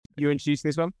You're introducing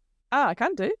this one? I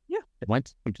can do. Yeah. I'm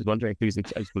just wondering who's in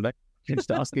charge for that. Just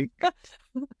asking.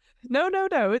 No,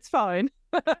 it's fine.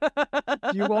 Do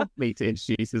you want me to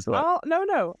introduce as well?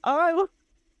 No. I will.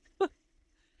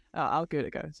 I'll give it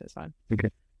a go, so it's fine. Okay.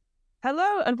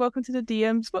 Hello and welcome to the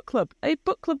DM's Book Club, a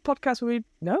book club podcast where we...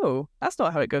 No, that's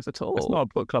not how it goes at all. It's not a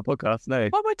book club podcast, no.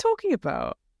 What am I talking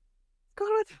about?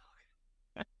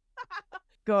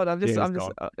 God, I'm just...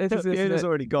 Fiona's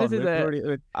already gone. This is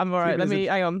it. I'm all right. Let me...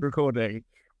 Hang on. Recording.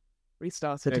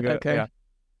 Restarted. Okay. Yeah.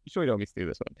 You sure you don't want me to do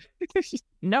this one?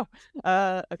 No.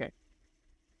 Okay.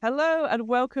 Hello and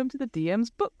welcome to the DM's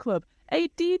Book Club, a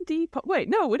D&D... Wait,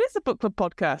 no, it is a book club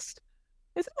podcast.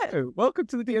 Isn't it? Oh, welcome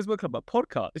to the DM's Book Club, a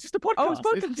podcast. It's just a podcast. Oh, it's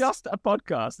podcast. It's just a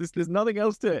podcast. There's nothing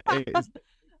else to it.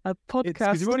 A podcast.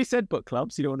 Because you've already said book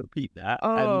club, so you don't want to repeat that.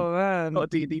 Oh, man. Not a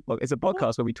D&D podcast. It's a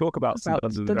podcast where we talk about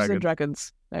Dungeons and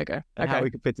Dragons. There you go. And how we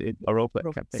can fit it in our roleplay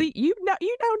campaign. See, you now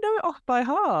know it off by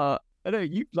heart. I know,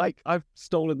 I've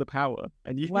stolen the power.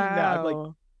 And you wow.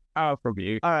 now, power from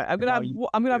you. All right, I'm gonna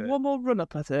have one more run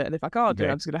up at it, and if I can't do it,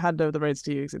 I'm just gonna hand over the reins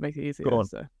to you because it makes it easier. Go on.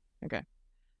 So, okay.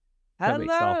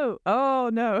 Hello. Oh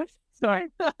no, sorry.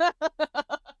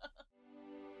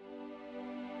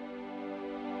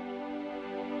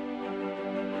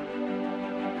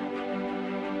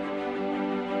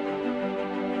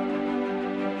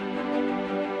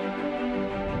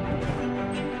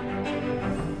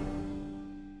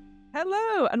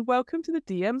 Hello and welcome to the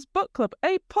DM's Book Club,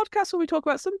 a podcast where we talk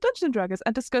about some Dungeons and Dragons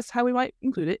and discuss how we might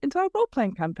include it into our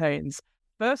role-playing campaigns.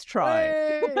 First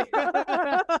try.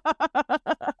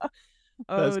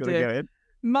 Oh dear.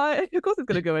 Of course it's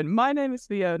going to go in. My name is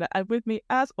Fiona, and with me,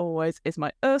 as always, is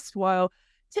my erstwhile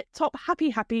tip-top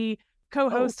happy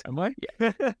co-host. Oh, am I?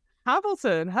 Yeah.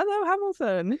 Hamilton. Hello,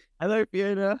 Hamilton. Hello,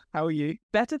 Fiona. How are you?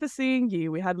 Better for seeing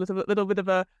you. We had a little bit of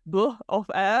a blah off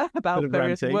air about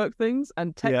various work things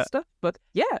and tech stuff, but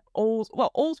yeah, all's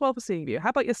well for seeing you.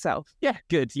 How about yourself? Yeah,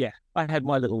 good. Yeah, I had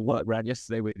my little work round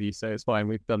yesterday with you, so it's fine.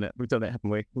 We've done it, haven't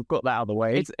we? We've got that out of the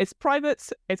way. It's private.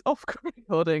 It's off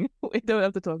recording. We don't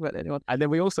have to talk about anyone. And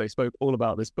then we also spoke all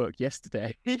about this book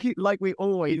yesterday, like we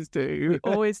always do.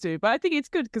 We always do. But I think it's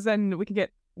good because then we can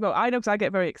get. Well, I know because I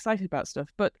get very excited about stuff.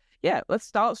 But yeah, let's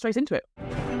start straight into it.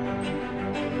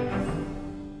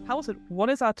 Hamilton, what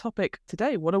is our topic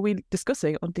today? What are we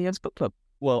discussing on DM's Book Club?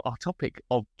 Well, our topic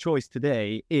of choice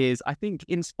today is, I think,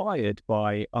 inspired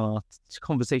by our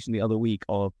conversation the other week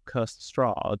of Cursed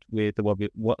Strahd with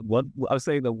I was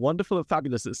saying the wonderful and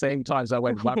fabulous at the same time, so I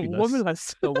went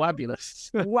wabulous. The wabulous.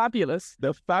 Wabulous.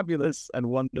 The fabulous and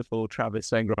wonderful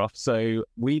Travis Vengroff. So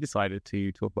we decided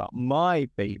to talk about my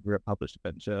favourite published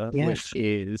adventure, which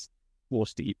is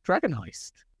Waterdeep Dragon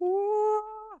Heist.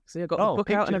 See, I got the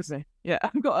book out and everything. Yeah,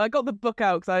 I got the book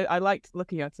out because I liked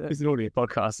looking at it. It's an audio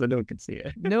podcast, so no one can see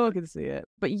it. No one can see it.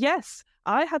 But yes,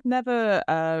 I had never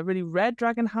really read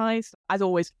Dragon Heist. As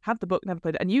always, had the book, never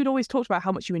played it. And you'd always talked about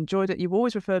how much you enjoyed it. You've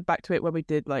always referred back to it when we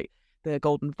did like the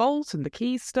Golden Vault and the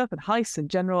keys stuff and heists in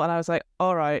general. And I was like,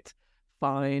 all right,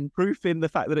 fine. Proof in the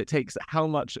fact that it takes how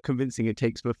much convincing it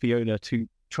takes for Fiona to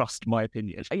trust my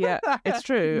opinion. Yeah, it's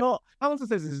true. Hamilton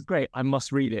says this is great. I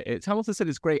must read it. Hamilton said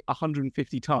it's great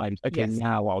 150 times. Okay, yes.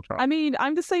 Now I'll try. I mean,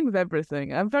 I'm the same with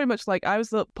everything. I'm very much like I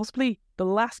was possibly the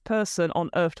last person on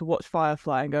Earth to watch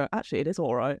Firefly and go, actually, it is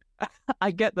all right.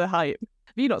 I get the hype.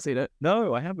 Have you not seen it?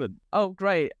 No, I haven't. Oh,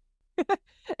 great.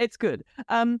 It's good.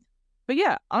 But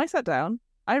yeah, I sat down,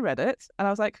 I read it, and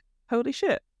I was like, holy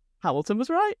shit, Hamilton was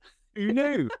right. Who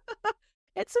knew?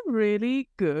 It's a really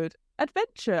good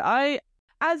adventure.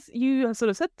 As you sort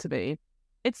of said to me,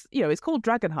 it's called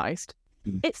Dragon Heist.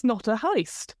 It's not a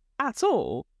heist at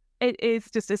all. It is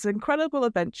just this incredible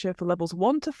adventure for levels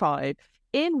 1 to 5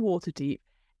 in Waterdeep.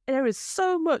 There is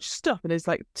so much stuff, and it's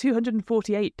like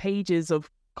 248 pages of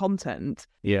content.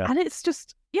 Yeah, and it's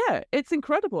just it's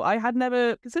incredible. I had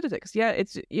never considered it because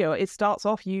it's it starts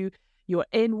off you're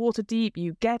in Waterdeep,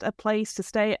 you get a place to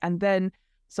stay, and then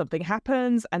something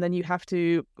happens, and then you have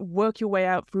to work your way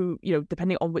out through,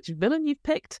 depending on which villain you've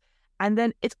picked, and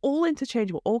then it's all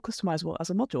interchangeable, all customizable as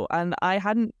a module. And I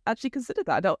hadn't actually considered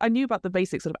that. I knew about the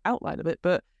basic sort of outline of it,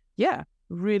 but yeah,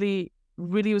 really,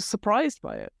 really was surprised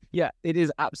by it. Yeah, it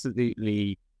is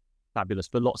absolutely fabulous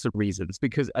for lots of reasons,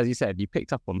 because as you said, you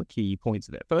picked up on the key points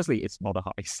of it. Firstly, it's not a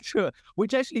heist,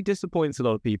 which actually disappoints a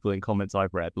lot of people in comments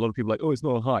I've read. A lot of people are like, oh, it's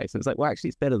not a heist. And it's like, well, actually,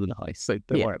 it's better than a heist, so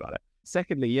don't worry about it.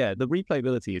 Secondly, the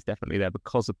replayability is definitely there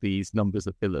because of these numbers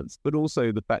of villains, but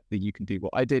also the fact that you can do what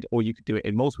I did, or you could do it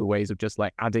in multiple ways of just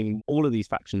like adding all of these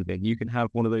factions in. You can have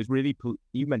one of those really,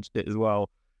 you mentioned it as well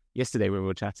yesterday when we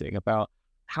were chatting about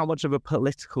how much of a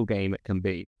political game it can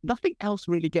be. Nothing else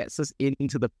really gets us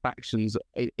into the factions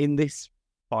in this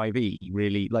 5e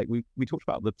really, like we talked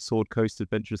about the Sword Coast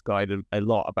Adventurers Guide a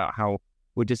lot about how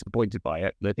we're disappointed by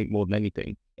it. And I think more than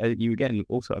anything, you again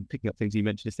also, I'm picking up things you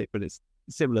mentioned, but it's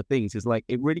similar things. It's like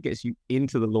it really gets you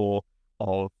into the lore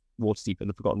of Waterdeep and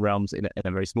the Forgotten Realms in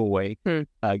a very small way.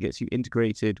 Gets you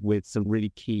integrated with some really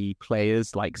key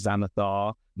players like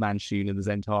Xanathar, Manshun in the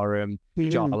Zentarum,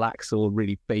 Jarlaxle,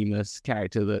 really famous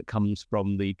character that comes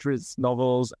from the Drizzt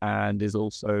novels and is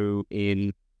also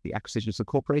in the Acquisitions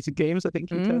Incorporated games, I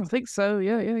think. I think so,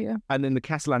 yeah. And then the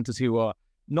Castellanters, who are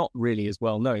not really as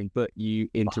well known, but you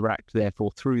interact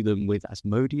therefore through them with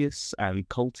Asmodeus and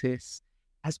Cultists,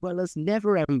 as well as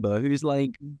Neverember, who's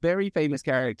like very famous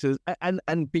characters,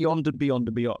 and beyond and beyond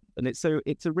and beyond. And it's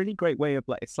a really great way of,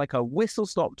 like, it's like a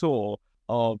whistle-stop tour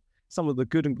of some of the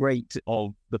good and great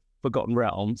of the Forgotten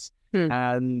Realms,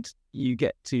 and you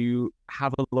get to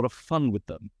have a lot of fun with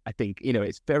them. I think,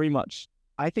 it's very much,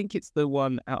 I think it's the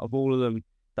one out of all of them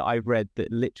that I've read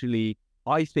that literally,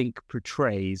 I think,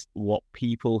 portrays what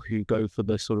people who go for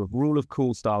the sort of rule of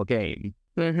cool style game,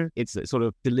 it's sort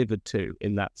of delivered to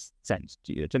in that sense.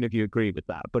 I don't know if you agree with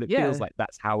that, but it feels like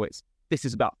that's how this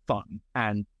is about fun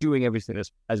and doing everything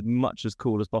as much as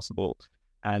cool as possible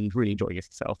and really enjoying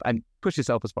yourself and push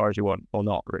yourself as far as you want or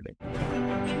not, really.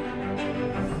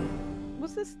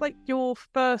 Was this like your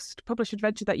first published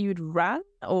adventure that you'd ran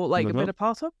or like been a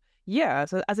part of? Yeah,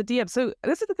 so as a DM. So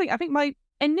this is the thing. I think my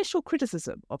initial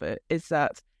criticism of it is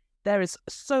that there is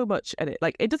so much in it.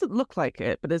 Like, it doesn't look like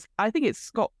it, but I think it's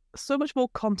got so much more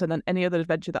content than any other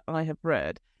adventure that I have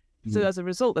read. So as a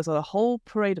result, there's a whole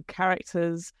parade of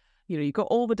characters. You've got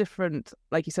all the different,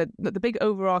 like you said, the big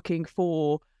overarching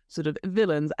 4 sort of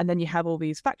villains, and then you have all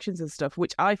these factions and stuff,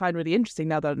 which I find really interesting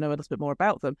now that I know a little bit more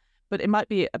about them. But it might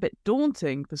be a bit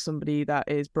daunting for somebody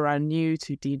that is brand new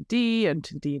to D&D and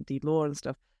to D&D lore and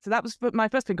stuff. So that was my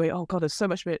first thing, going, oh God, there's so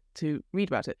much to read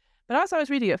about it. But as I was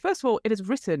reading it, first of all, it is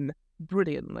written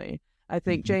brilliantly. I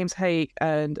think James Hake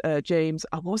and James,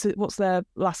 what's their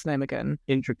last name again?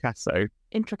 Introcasso.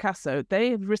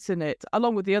 They have written it,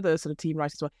 along with the other sort of team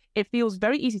writers as well. It feels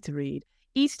very easy to read,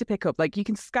 easy to pick up. Like, you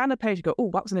can scan a page and go, oh,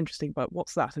 that was an interesting book,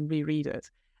 what's that? And reread it.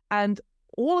 And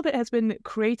all of it has been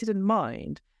created in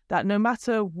mind that no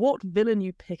matter what villain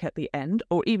you pick at the end,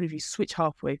 or even if you switch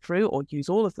halfway through or use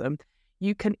all of them,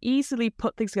 you can easily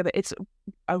put things together. It's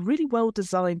a really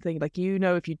well-designed thing. Like,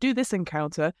 if you do this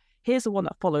encounter, here's the one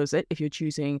that follows it if you're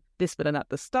choosing this villain at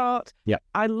the start. Yeah.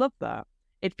 I love that.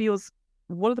 It feels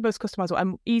one of the most customizable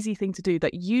and easy thing to do,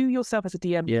 that you yourself as a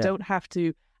DM don't have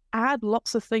to add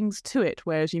lots of things to it,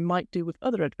 whereas you might do with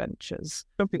other adventures.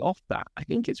 Jumping off that, I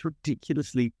think it's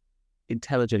ridiculously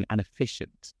intelligent and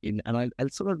efficient.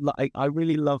 I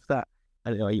really love that.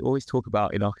 I know you always talk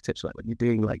about in architecture, like when you're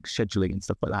doing like scheduling and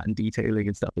stuff like that and detailing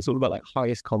and stuff, it's all about like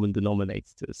highest common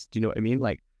denominators. Do you know what I mean?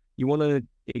 Like, you want to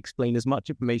explain as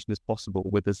much information as possible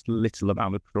with as little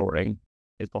amount of drawing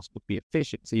as possible to be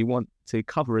efficient. So you want to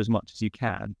cover as much as you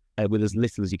can with as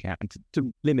little as you can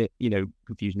to limit,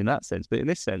 confusion in that sense. But in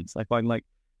this sense, I find like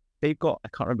they've got, I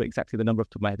can't remember exactly the number off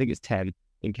the top of my head, I think it's 10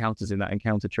 encounters in that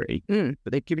encounter tree,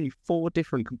 but they've given you 4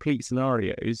 different complete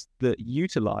scenarios that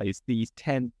utilize these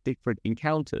 10 different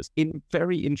encounters in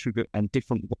very intricate and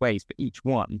different ways for each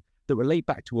one that relate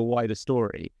back to a wider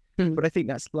story. But I think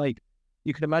that's like,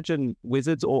 you can imagine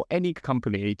Wizards or any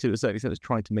company to a certain extent that's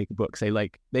trying to make a book, say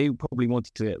like they probably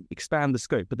wanted to expand the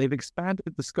scope, but they've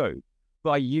expanded the scope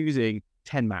by using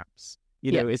 10 maps.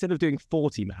 Instead of doing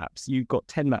 40 maps, you've got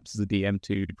 10 maps as a DM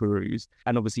to peruse.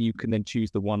 And obviously you can then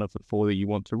choose the one of the 4 that you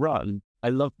want to run. I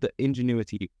love the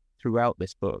ingenuity throughout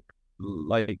this book.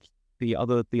 Like the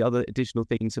other additional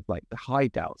things of like the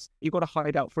hideouts. You've got a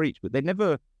hideout for each, but it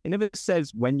never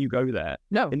says when you go there.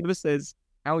 No. It never says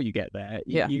how you get there.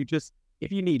 Yeah. You just,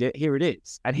 if you need it, here it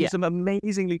is. And here's some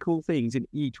amazingly cool things in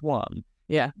each one.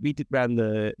 Yeah. We ran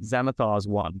the Xanathar's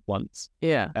one once.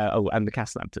 Yeah. And the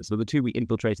Castellanters. So the 2 we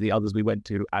infiltrated, the others we went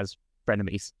to as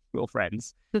frenemies or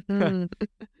friends. In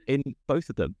both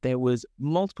of them, there was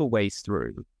multiple ways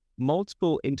through,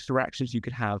 multiple interactions you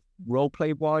could have,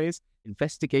 roleplay-wise,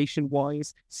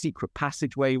 investigation-wise, secret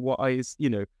passageway-wise,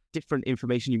 different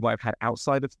information you might have had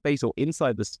outside of space or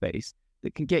inside the space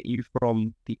that can get you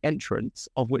from the entrance,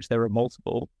 of which there are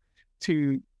multiple,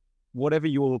 to whatever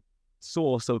your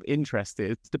source of interest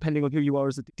is, depending on who you are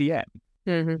as a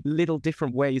DM. Little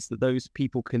different ways that those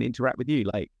people can interact with you.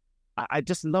 Like, I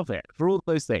just love it for all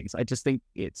those things. I just think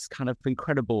it's kind of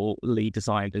incredibly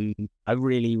designed, and I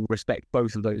really respect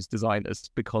both of those designers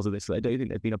because of this. I don't think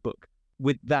there's been a book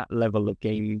with that level of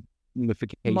game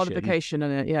modification in it, modification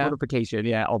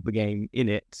of the game in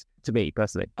it, to me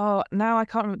personally. Oh, now I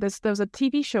can't remember. There was a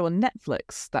TV show on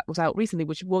Netflix that was out recently,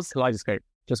 which was Kaleidoscope.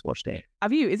 Just watched it.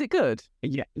 Have you? Is it good?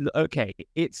 Yeah. Okay.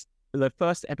 It's the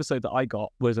first episode that I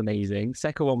got was amazing.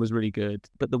 Second one was really good.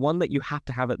 But the one that you have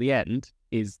to have at the end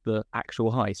is the actual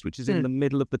heist, which is in the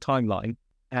middle of the timeline.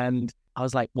 And I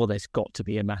was like, well, there's got to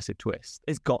be a massive twist.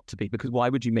 There's got to be, because why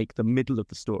would you make the middle of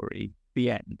the story the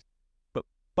end? But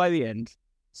by the end,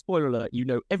 spoiler alert, you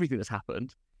know everything that's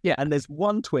happened. Yeah. And there's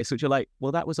one twist which you're like,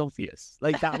 well, that was obvious.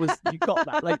 Like, that was, you got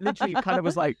that. Like, literally, it kind of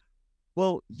was like,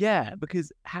 well, yeah,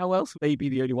 because how else would they be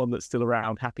the only one that's still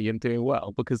around, happy and doing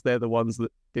well? Because they're the ones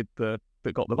that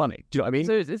got the money. Do you know what I mean?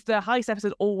 So is the heist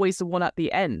episode always the one at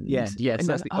the end? Yeah.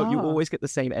 So you always get the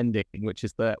same ending, which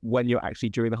is when you're actually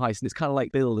during the heist. And it's kind of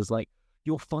like Bill is like,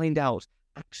 you'll find out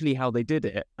actually how they did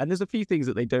it. And there's a few things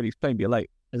that they don't explain, but you're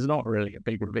like, there's not really a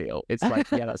big reveal. It's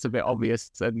like, yeah, that's a bit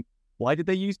obvious. And why did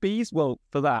they use bees? Well,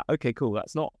 for that, okay, cool.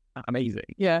 That's not amazing.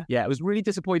 Yeah. It was really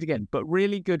disappointing again, but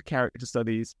really good character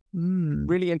studies,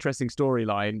 really interesting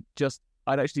storyline. Just,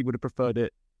 I'd actually would have preferred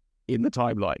it in the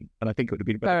timeline, and I think it would have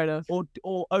been better. Fair enough.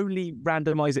 Or only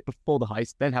randomize it before the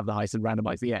heist, then have the heist and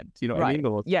randomize the end. You know what I mean?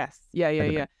 Or, yes.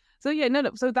 Yeah. So no.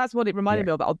 So that's what it reminded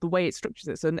me of the way it structures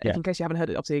it. So in case you haven't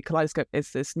heard it, obviously Kaleidoscope is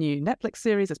this new Netflix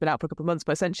series that's been out for a couple of months.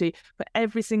 But essentially, for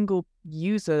every single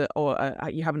user or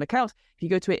you have an account, if you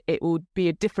go to it, it will be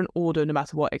a different order no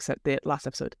matter what. Except the last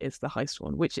episode is the heist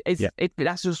one, which is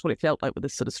that's just what it felt like with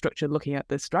this sort of structure. Looking at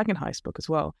this Dragon Heist book as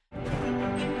well.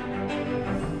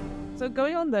 So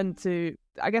going on then to,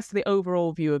 I guess, the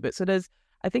overall view of it. So there's,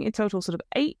 I think in total, sort of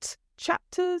 8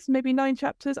 chapters, maybe 9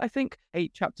 chapters, I think.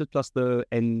 8 chapters plus the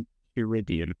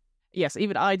Enchiridion. Yes,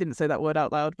 even I didn't say that word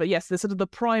out loud. But yes, there's sort of the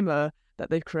primer that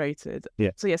they've created.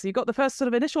 Yeah. So you've got the first sort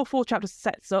of initial 4 chapters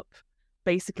sets up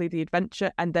basically the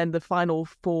adventure, and then the final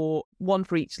 4, one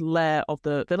for each layer of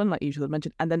the villain, like you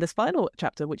mentioned. And then this final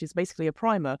chapter, which is basically a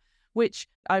primer, which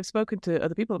I've spoken to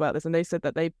other people about this, and they said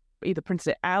that they either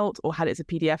printed it out or had it as a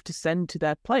PDF to send to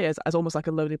their players as almost like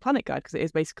a Lonely Planet guide, because it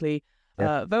is basically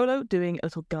Volo doing a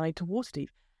little guide to Waterdeep.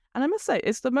 And I must say,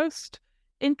 it's the most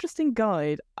interesting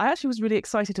guide. I actually was really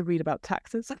excited to read about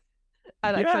taxes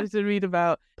and excited to read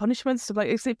about punishments. So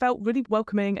it felt really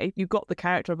welcoming. You got the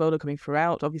character of Volo coming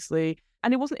throughout, obviously,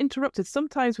 and it wasn't interrupted.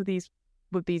 Sometimes with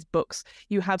these books,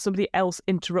 you have somebody else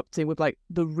interrupting with like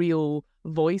the real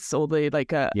voice or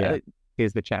the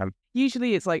here's the champ.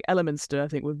 Usually it's like Elminster, I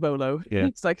think, with Volo. Yeah.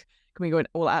 It's like, can we go in?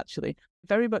 Well, actually,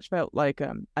 very much felt like,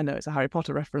 I know it's a Harry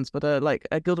Potter reference, but like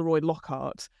a Gilderoy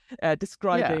Lockhart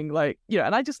describing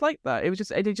and I just liked that.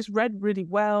 It just read really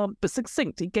well, but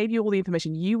succinct. It gave you all the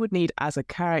information you would need as a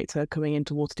character coming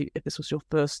into Waterdeep if this was your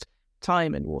first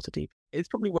time in Waterdeep. It's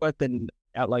probably worth then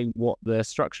outlining what the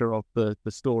structure of the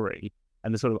story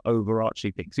and the sort of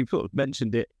overarching things. You've sort of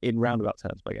mentioned it in roundabout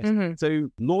terms, I guess. Mm-hmm. So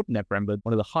Lord Neverember,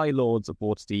 one of the High Lords of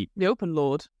Waterdeep. The Open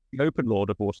Lord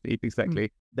of Waterdeep, exactly.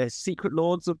 Mm-hmm. There's Secret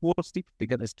Lords of Waterdeep. I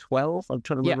think there's 12. I'm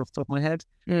trying to remember off the top of my head.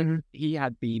 Mm-hmm. He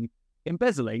had been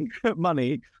embezzling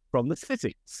money from the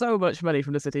city. So much money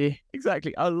from the city.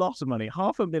 Exactly. A lot of money.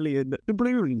 500,000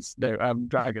 doubloons. No,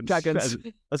 dragons.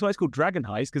 That's why it's called Dragon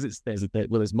Heist, because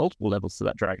there's multiple levels to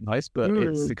that Dragon Heist, but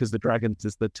it's because the dragons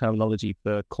is the terminology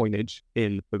for coinage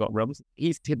in Forgotten Realms.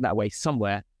 He's hidden that away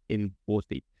somewhere in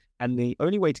Waterdeep. And the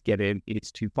only way to get in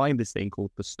is to find this thing called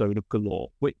the Stone of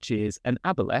Galore, which is an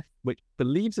aboleth, which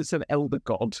believes it's an elder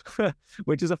god,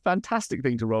 which is a fantastic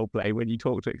thing to roleplay when you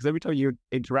talk to it, because every time you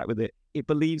interact with it, it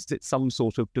believes it's some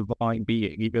sort of divine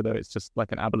being, even though it's just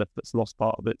like an aboleth that's lost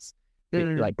part of its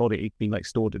body, being like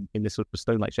stored in this sort of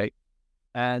stone-like shape.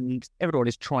 And everyone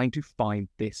is trying to find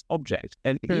this object.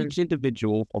 And each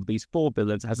individual of these 4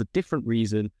 villains has a different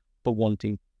reason for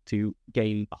wanting to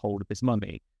gain a hold of this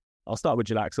money. I'll start with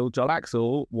Jalaxel.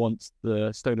 Jalaxel wants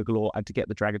the Stone of Galore and to get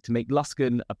the dragon to make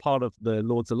Luskan a part of the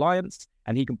Lord's Alliance,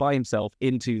 and he can buy himself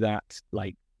into that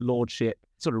like lordship,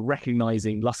 sort of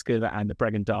recognizing Luskan and the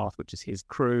Bregendarth, which is his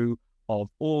crew of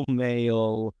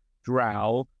all-male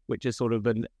drow, which is sort of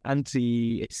an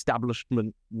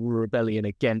anti-establishment rebellion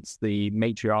against the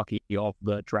matriarchy of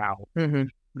the drow. Mm-hmm.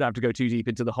 We don't have to go too deep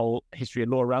into the whole history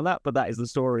and lore around that, but that is the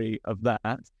story of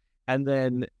that. And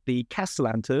then the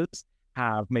Castellanters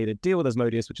have made a deal with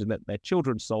Asmodeus, which is that their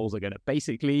children's souls are going to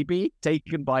basically be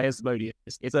taken by Asmodeus.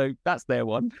 So that's their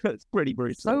one. It's pretty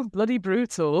brutal. So bloody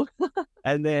brutal.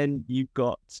 And then you've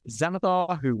got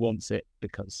Xanathar, who wants it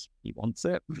because he wants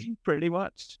it, pretty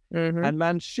much. Mm-hmm. And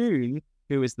Manshoon,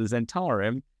 who is the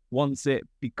Zentarim, wants it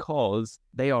because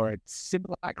they are a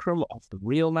simulacrum of the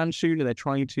real Manshoon, and they're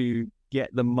trying to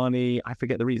get the money. I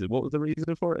forget the reason. What was the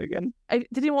reason for it again?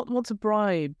 Did he want to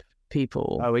bribe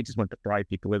people? Oh, he just wanted to bribe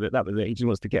people with it. That was it. He just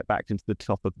wants to get back into the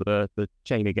top of the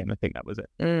chain again. I think that was it.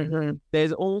 Mm-hmm.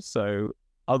 There's also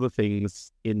other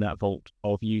things in that vault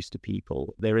of use to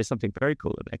people, there is something very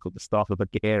cool in there called the Staff of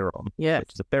Ageron,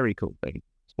 which is a very cool thing.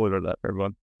 Spoiler alert for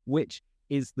everyone. Which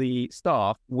is the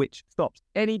staff which stops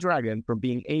any dragon from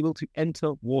being able to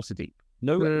enter Waterdeep.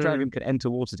 No dragon can enter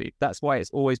Waterdeep. That's why it's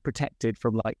always protected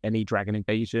from like any dragon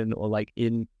invasion, or like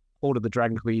in Order of the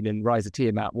Dragon Queen and Rise of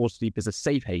Tiamat, Waterdeep is a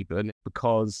safe haven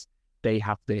because they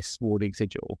have this warding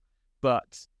sigil.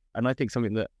 And I think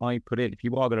something that I put in, if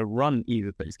you are going to run either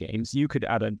of those games, you could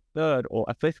add a third or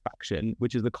a fifth faction,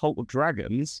 which is the Cult of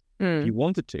Dragons, if you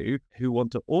wanted to, who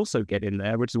want to also get in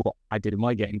there, which is what I did in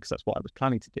my game, because that's what I was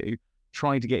planning to do,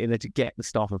 trying to get in there to get the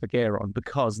Staff of Ageron,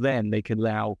 because then they can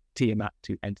allow Tiamat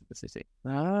to enter the city.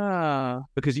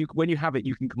 Because when you have it,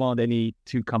 you can command any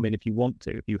to come in if you want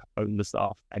to, if you own the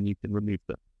staff, and you can remove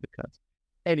the curse.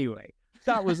 Anyway,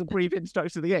 that was a brief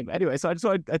introduction to the game. Anyway, so I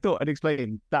thought I'd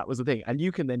explain that was the thing. And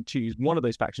you can then choose one of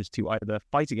those factions to either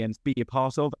fight against, be a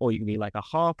part of, or you can be like a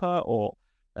Harper, or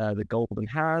the Golden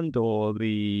Hand, or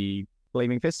the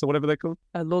Flaming Fists, or whatever they're called.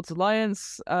 Lord's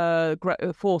Alliance,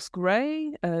 Force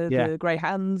Grey, the Grey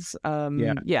Hands.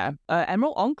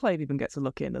 Emerald Enclave even gets a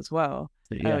look in as well,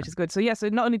 which is good. So so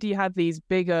not only do you have these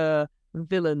bigger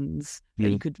villains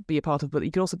that you could be a part of, but you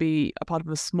could also be a part of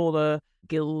a smaller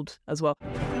guild as well.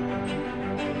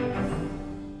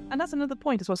 And that's another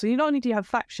point as well. So you not only do you have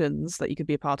factions that you could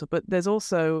be a part of, but there's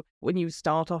also, when you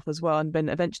start off as well and then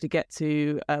eventually get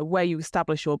to where you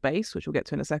establish your base, which we'll get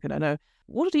to in a second, I know,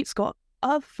 Waterdeep's got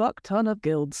a fuck ton of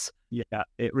guilds. Yeah,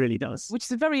 it really does.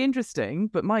 Which is very interesting,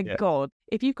 but my God,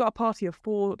 if you've got a party of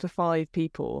 4 to 5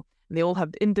 people, and they all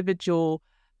have individual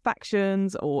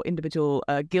factions or individual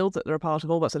guilds that they're a part of,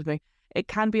 all that sort of thing, it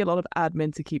can be a lot of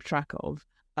admin to keep track of.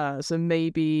 So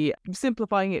maybe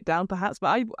simplifying it down perhaps,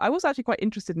 but I was actually quite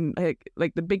interested in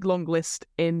like the big long list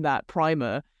in that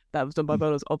primer that was done by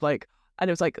Bolos of like, and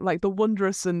it was like the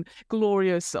wondrous and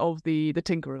glorious of the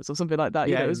Tinkerers or something like that.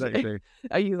 You know, exactly.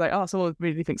 You're like, someone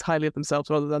really thinks highly of themselves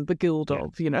rather than the guild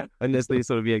of, you know. And there's the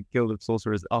sort of guild of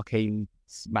sorcerers, arcane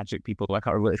magic people. I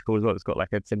can't remember what it's called as well. It's got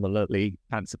like a similarly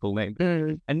fanciful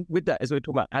name. And with that, as we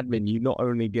talk about admin, you not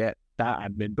only get that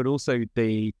admin, but also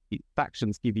the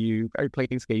factions give you very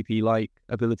Planescapey like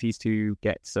abilities to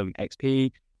get some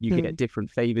XP. You get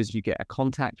different favors. You get a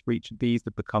contact for each of these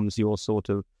that becomes your sort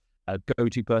of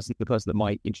go-to person, the person that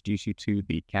might introduce you to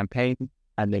the campaign.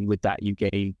 And then with that, you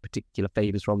gain particular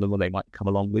favors from them, or they might come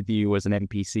along with you as an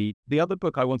NPC. The other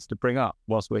book I wanted to bring up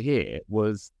whilst we're here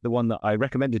was the one that I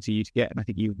recommended to you to get, and I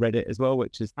think you've read it as well,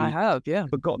 which is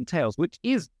Forgotten Tales, which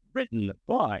is written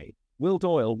by Will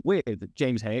Doyle with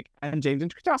James Hayek and James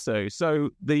Introcasso. So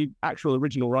the actual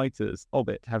original writers of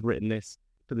it have written this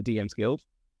for the DMs Guild.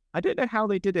 I don't know how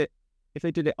they did it, if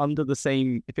they did it under the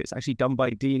same, if it's actually done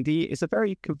by D&D. It's a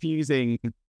very confusing,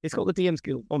 it's got the DMs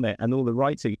Guild on it and all the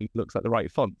writing looks like the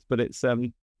right font, but it's, I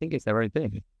think it's their own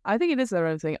thing. I think it is their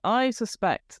own thing. I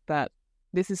suspect that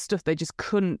this is stuff they just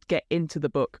couldn't get into the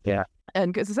book. Yeah.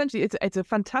 And because essentially it's a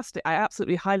fantastic, I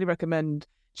absolutely highly recommend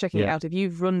checking it out if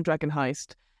you've run Dragon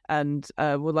Heist and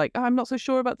were like, I'm not so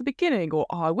sure about the beginning, or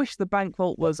I wish the bank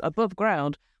vault was above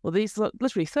ground. Well, these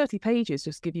literally 30 pages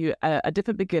just give you a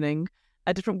different beginning,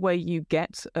 a different way you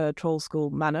get Troll School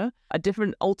Manor, a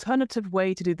different alternative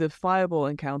way to do the fireball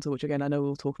encounter, which again I know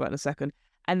we'll talk about in a second,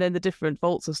 and then the different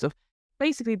vaults and stuff.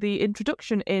 Basically, the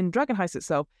introduction in Dragon Heist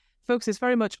itself focuses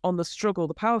very much on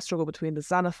the power struggle between the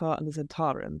Xanathar and the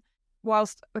Zentarim.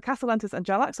 Whilst the Castellantis and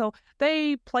Jarlaxle,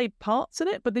 they played parts in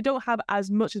it, but they don't have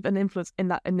as much of an influence in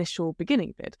that initial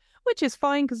beginning bit, which is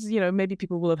fine because, you know, maybe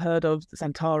people will have heard of the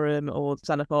Zentarim or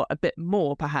Xanathar a bit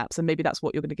more, perhaps, and maybe that's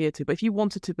what you're going to gear to. But if you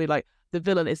wanted to be like, the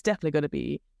villain is definitely going to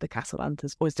be the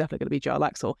Castellantis or it's definitely going to be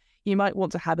Jarlaxle, you might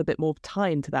want to have a bit more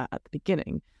time to that at the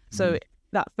beginning. So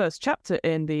that first chapter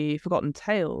in the Forgotten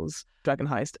Tales Dragon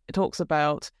Heist, it talks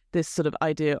about this sort of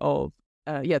idea of,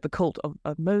 the cult of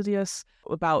Modius,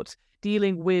 about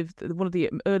dealing with one of the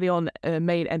early on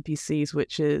main NPCs,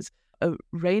 which is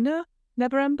Rayna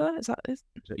Neverember. Is that is?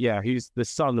 Yeah, he's the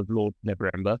son of Lord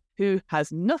Neverember, who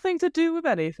has nothing to do with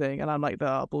anything. And I'm like,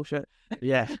 bullshit.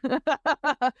 Yeah.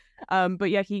 But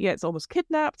yeah, he gets almost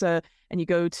kidnapped, and you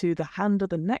go to the Hand of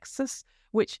the Nexus,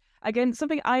 which again,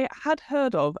 something I had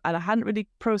heard of and I hadn't really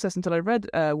processed until I read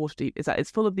Waterdeep, is that it's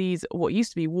full of these what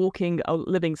used to be walking,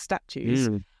 living statues,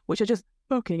 which are just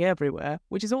fucking everywhere,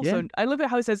 which is also, I love it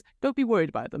how it says, don't be worried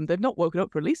about them. They've not woken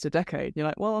up for at least a decade. You're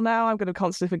like, well, now I'm going to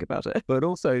constantly think about it. But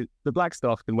also, the Black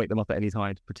Staff can wake them up at any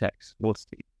time to protect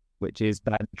Waterdeep, which is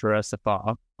Badra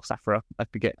Safra. I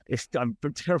forget. I'm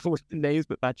terrible with the names,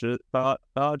 but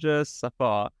Badra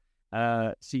Safar.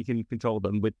 So you can control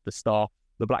them with the staff,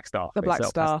 the Black Staff. The Black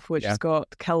Staff, which has got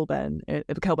Kelben,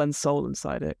 Kelben's soul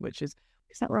inside it, which is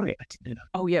Is that right? I didn't know.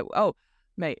 Oh, yeah. Oh,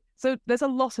 mate. So there's a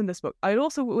lot in this book. I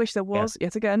also wish there was,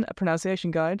 yet again, a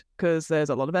pronunciation guide, because there's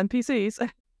a lot of NPCs.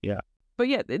 Yeah. But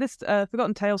yeah, this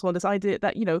Forgotten Tales one, this idea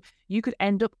that, you could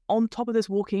end up on top of this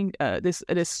walking, this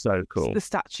So cool. the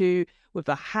statue with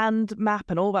the hand map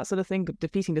and all that sort of thing,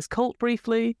 defeating this cult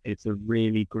briefly. It's a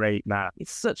really great map.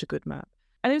 It's such a good map.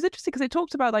 And it was interesting because it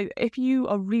talked about, like, if you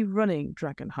are rerunning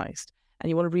Dragon Heist and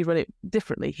you want to rerun it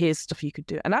differently, here's stuff you could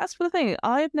do. And that's the thing.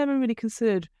 I've never really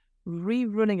considered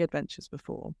rerunning adventures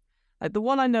before. Like, the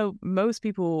one I know most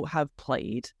people have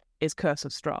played is Curse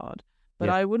of Strahd, but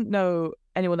I wouldn't know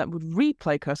anyone that would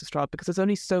replay Curse of Strahd because there's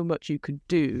only so much you could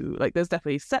do. Like, there's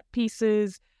definitely set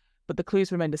pieces, but the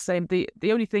clues remain the same. The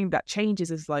only thing that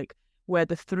changes is, like, where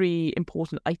the 3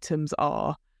 important items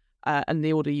are and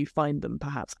the order you find them,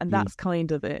 perhaps. And that's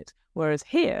kind of it. Whereas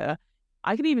here,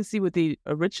 I can even see with the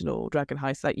original Dragon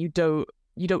Heist that you don't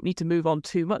need to move on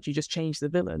too much. You just change the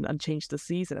villain and change the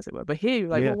season, as it were. But here, you're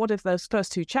like, well, what if those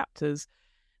first 2 chapters,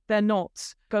 they're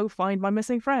not go find my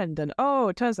missing friend, and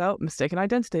it turns out mistaken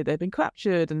identity, they've been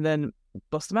captured, and then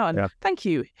bust them out. And thank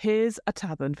you, here's a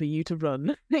tavern for you to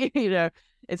run.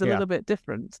 It's a little bit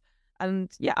different.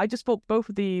 And I just thought both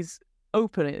of these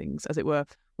openings, as it were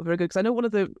very good, because I know one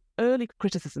of the early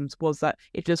criticisms was that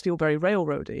it does feel very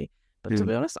railroady. But to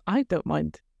be honest, I don't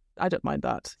mind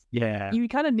that. Yeah. You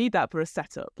kind of need that for a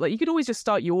setup. Like, you could always just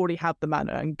start, you already have the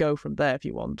mana, and go from there if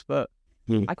you want. But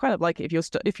I kind of like it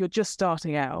if you're just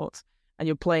starting out and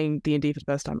you're playing D&D for the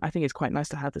first time. I think it's quite nice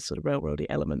to have this sort of railroady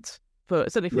element,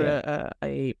 certainly for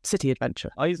a city adventure.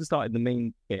 I used to start in the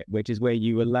main bit, which is where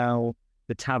you allow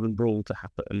the tavern brawl to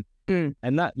happen.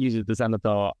 And that uses the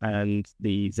Xanathar and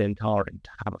the Zentarim to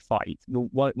have a fight.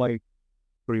 My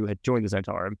crew had joined the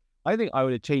Zentarim. I think I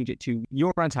would have changed it to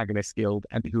your antagonist guild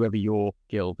and whoever your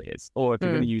guild is. Or if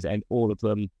you're going to use all of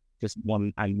them, just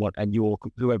one and your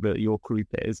whoever your group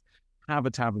is, have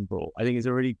a tavern brawl. I think it's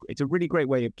a really great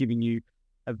way of giving you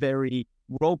a very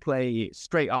roleplay,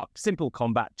 straight up, simple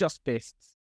combat, just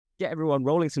fists. Get everyone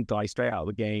rolling some dice straight out of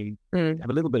the game. Have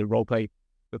a little bit of roleplay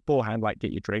beforehand, like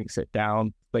get your drink, sit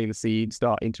down, play the scene,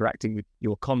 start interacting with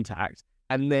your contact,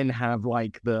 and then have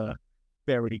like the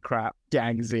very crap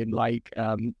gangs in like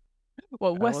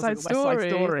West Side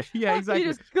Story. Yeah, exactly.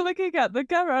 You're just looking at the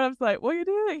camera and I was like, what are you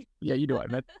doing? Yeah, you know what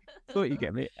I meant. Thought you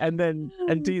get me. And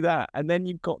do that. And then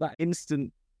you've got that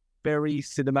instant, very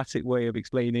cinematic way of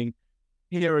explaining,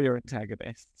 here are your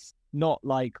antagonists. Not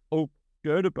like, oh,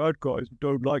 they're the bad guys,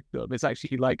 don't like them. It's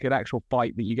actually like an actual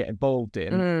fight that you get involved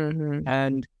in.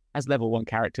 And as level 1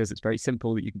 characters, it's very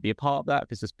simple that you can be a part of that.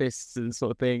 If it's just fists and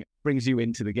sort of thing, brings you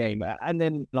into the game. And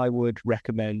then I would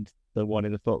recommend the one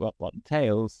in the Forgotten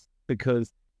Tales,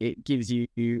 because it gives you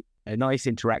a nice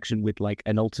interaction with like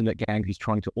an alternate gang who's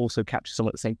trying to also capture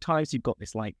someone at the same time. So you've got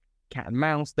this like cat and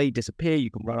mouse. They disappear.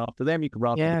 You can run after them. You can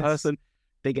run after the person.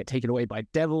 They get taken away by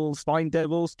spine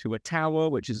devils, to a tower,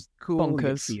 which is cool.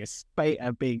 Bonkers. You see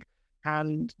a big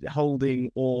hand-holding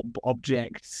orb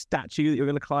object statue that you're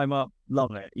going to climb up.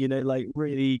 Love it. Like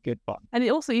really good fun. And it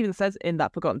also even says in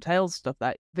that Forgotten Tales stuff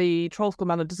that the Trollskull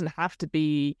Manor doesn't have to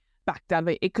be back down.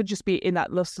 It could just be in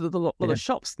that list of the lot of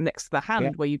shops next to the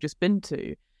hand where you've just been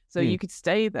to. So you could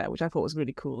stay there, which I thought was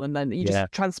really cool. And then you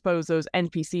just transpose those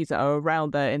NPCs that are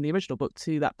around there in the original book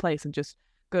to that place and just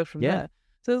go from there.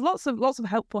 So there's lots of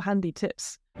helpful, handy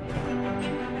tips.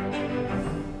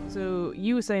 So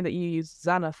you were saying that you use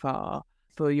Xanathar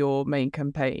for your main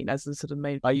campaign as the sort of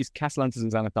main... I used Castellantis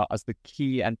and Xanathar as the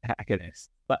key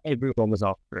antagonist, but everyone was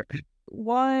after it.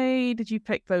 Why did you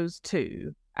pick those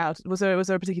 2 out? Was there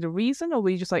a particular reason, or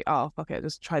were you just like, oh, fuck it,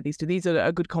 just try these 2? These are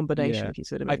a good combination, if you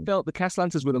see what I mean. I felt the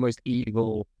Castellantis were the most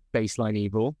evil, baseline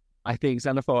evil. I think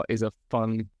Xanathar is a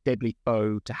fun, deadly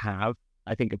foe to have.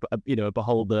 I think a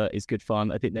beholder is good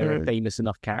fun. I think they're a famous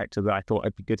enough character that I thought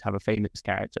it'd be good to have a famous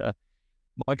character.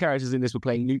 My characters in this were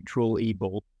playing neutral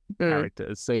evil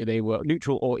characters, so they were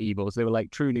neutral or evil. So they were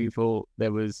like true neutral.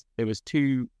 There was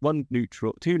two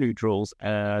neutrals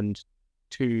and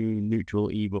 2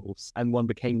 neutral evils, and one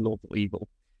became lawful evil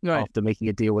after making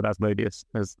a deal with Asmodeus,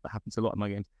 as happens a lot in my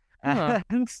games. And I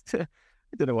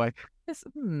don't know why.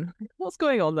 What's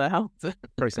going on there? How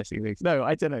processing things? No,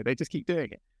 I don't know. They just keep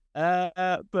doing it.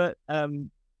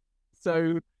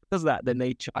 So does that? Then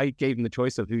I gave them the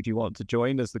choice of who do you want to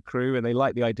join as the crew, and they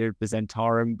like the idea of the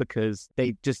Zentarim because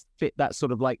they just fit that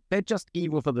sort of like they're just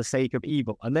evil for the sake of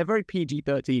evil, and they're very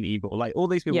PG-13 evil. Like all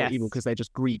these people are evil because they're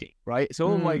just greedy, right? So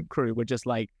all my crew were just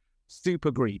like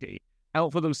super greedy,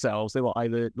 out for themselves. They were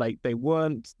either like they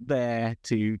weren't there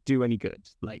to do any good.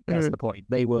 Like that's the point.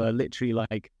 They were literally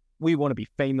like we want to be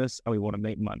famous and we want to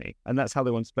make money, and that's how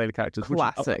they want to play the characters.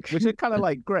 Classic. Which is kind of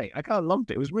like great. I kind of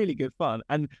loved it. It was really good fun.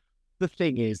 And the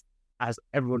thing is, as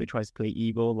everyone who tries to play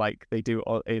evil, like they do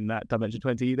in that Dimension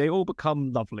 20, they all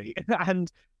become lovely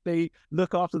and they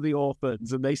look after the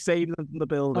orphans and they save them from the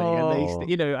building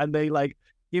and and they like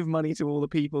give money to all the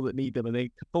people that need them, and they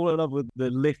fall in love with the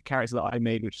lift character that I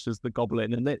made, which was the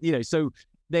goblin, and so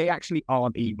they actually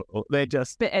aren't evil. They're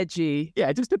just bit edgy.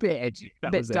 Yeah, just a bit edgy. A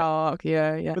bit dark.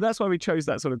 Yeah. But that's why we chose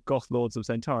that sort of goth Lords of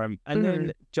Zentarum. And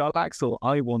then Jarlaxle,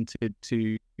 I wanted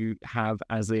to have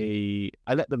I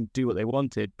let them do what they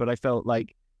wanted, but I felt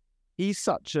like he's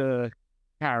such a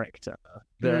character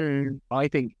that I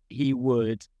think he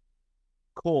would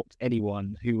court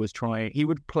anyone who was trying. He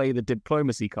would play the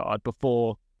diplomacy card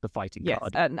before the fighting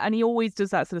card. And he always does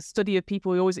that sort of study of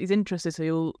people. He's interested, so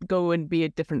he'll go and be a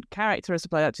different character as to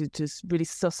play that to really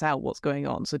suss out what's going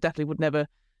on. So definitely would never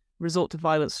resort to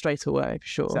violence straight away, for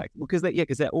sure. Exactly.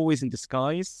 Because they're always in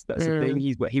disguise. That's the thing.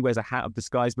 He wears a hat of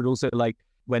disguise, but also like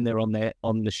when they're on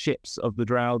the ships of the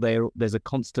Drow, there's a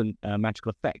constant magical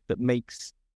effect that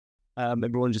makes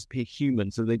everyone just appear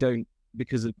human. So they don't,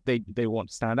 because they want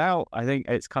to stand out. I think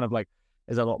it's kind of like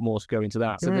there's a lot more to go into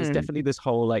that. So there's definitely this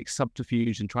whole like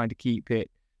subterfuge and trying to keep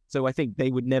it. So I think they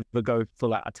would never go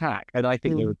full out attack. And I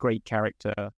think they're a great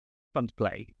character, fun to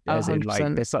play. As in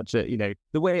like they're such a,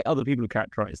 the way other people have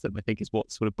characterized them, I think is what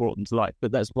sort of brought them to life.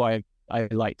 But that's why I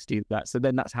like to do that. So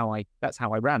then that's how I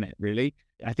ran it, really.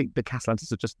 I think the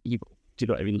Castellantis are just evil. Do you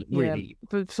know what I mean? Really evil.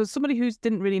 But for somebody who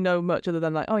didn't really know much other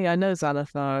than like, oh yeah, I know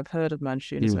Xanathar, I've heard of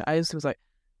Mancunius. I just was like,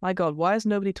 my God, why is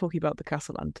nobody talking about the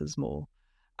Castellantis more?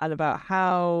 And about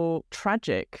how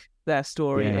tragic their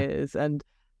story is,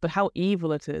 but how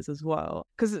evil it is as well.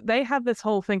 Because they have this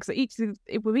whole thing, because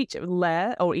with each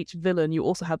lair or each villain, you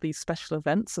also have these special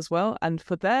events as well. And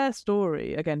for their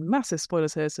story, again, massive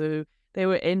spoilers here, so they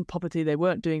were in poverty, they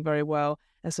weren't doing very well,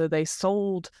 and so they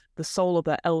sold the soul of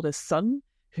their eldest son,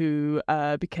 who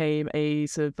became a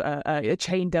sort of a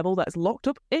chain devil that's locked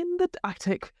up in the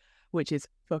attic, which is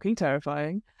fucking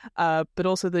terrifying. But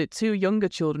also the two younger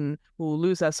children will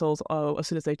lose their souls as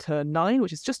soon as they turn 9,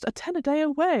 which is just a 10 a day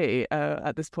away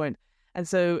at this point. And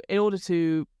so in order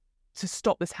to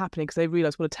stop this happening, because they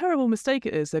realize what a terrible mistake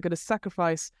it is, they're going to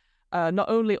sacrifice not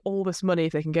only all this money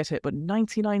if they can get it, but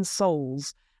 99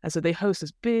 souls. And so they host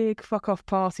this big fuck-off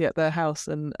party at their house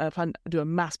and plan to do a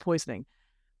mass poisoning.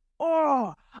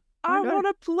 Oh, I want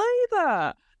to play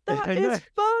that. That is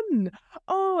fun.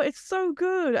 Oh, it's so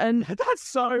good. And that's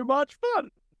so much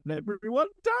fun. Everyone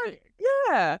dying.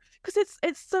 Yeah, because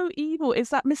it's so evil.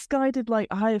 It's that misguided, like,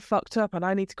 I have fucked up and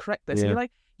I need to correct this. And you're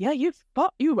like, yeah, you're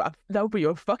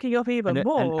fucking up even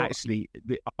more. And actually,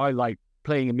 I like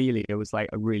playing Amelia was like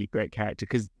a really great character,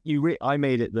 because I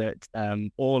made it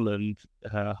that Orland,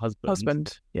 her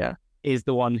husband, is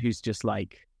the one who's just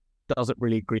like doesn't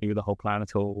really agree with the whole plan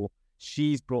at all.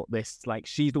 She's brought this, like,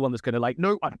 she's the one that's going to like,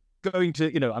 no, I'm going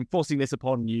to, I'm forcing this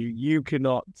upon you. You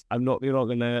cannot, you're not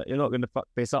going to fuck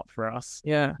this up for us.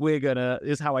 Yeah. This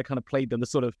is how I kind of played them. The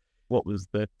sort of, what was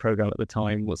the program at the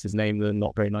time? What's his name? The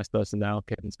not very nice person now,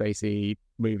 Kevin Spacey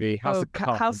movie, House of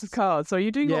Cards. House of Cards. So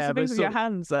you're doing lots of things with your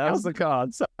hands there. House of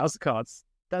Cards.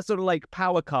 That sort of like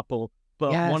power couple.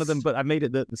 But one of them, but I made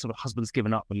it that the sort of husband's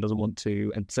given up and doesn't want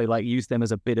to. And so like use them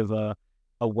as a bit of a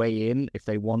way in if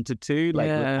they wanted to,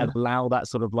 like allow that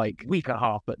sort of like weaker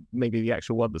half, but maybe the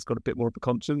actual one that's got a bit more of a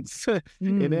conscience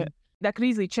in it. That could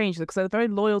easily change because they're very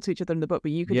loyal to each other in the book,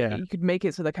 but you could make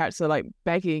it so the characters are like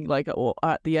begging, like, or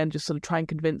at the end just sort of try and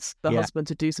convince the husband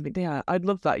to do something. Yeah, I'd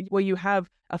love that, where you have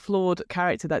a flawed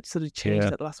character that sort of changes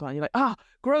at the last one. You're like,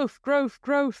 growth.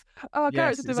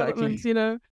 Character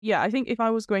development, Yeah, I think if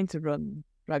I was going to run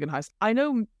Dragon Heist, I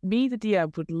know me, the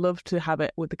DM, would love to have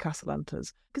it with the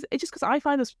Castellantis, because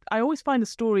I always find the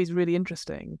stories really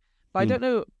interesting. But I don't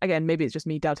know, again, maybe it's just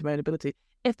me doubting my own ability,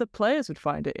 if the players would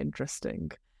find it interesting.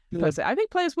 Per se. I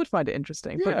think players would find it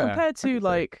interesting, but compared to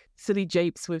like silly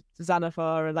japes with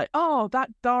Xanathar and like, that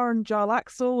darn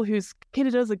Jarlaxle who's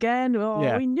kidded us again,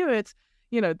 we knew it.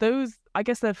 Those, I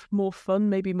guess they're more fun,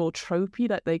 maybe more tropey,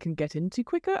 that they can get into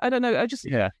quicker. I don't know.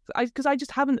 Because I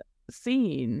just haven't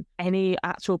seen any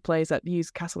actual plays that use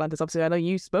Castellantis. Obviously, I know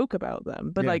you spoke about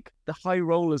them, but like the High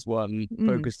Rollers one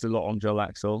focused a lot on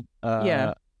Jarlaxle.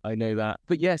 I know that,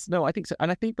 but I think so, and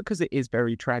I think because it is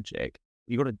very tragic,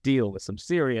 you got to deal with some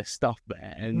serious stuff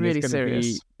there, and really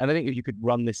serious. And I think if you could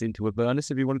run this into Avernus,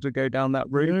 if you wanted to go down that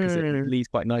route, because it leads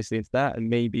quite nicely into that, and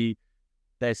maybe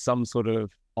there's some sort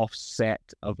of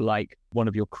offset of like one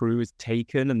of your crew is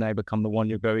taken and they become the one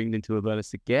you're going into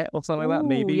Avernus to get, or something like that.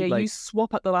 Maybe you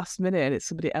swap at the last minute and it's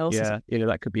somebody else.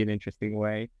 That could be an interesting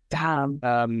way. Damn.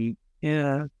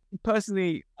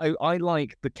 personally, I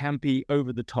like the campy,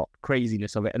 over the top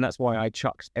craziness of it, and that's why I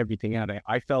chucked everything at it.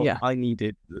 I felt I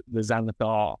needed the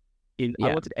Xanathar in.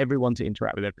 I wanted everyone to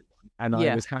interact with everyone, and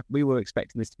I was happy. We were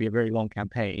expecting this to be a very long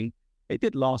campaign. It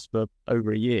did last for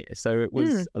over a year, so it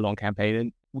was a long campaign,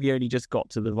 and we only just got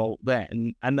to the vault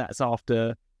then, and that's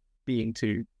after being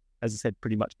to, as I said,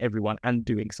 pretty much everyone, and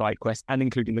doing side quests, and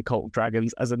including the cult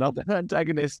dragons as another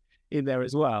antagonist in there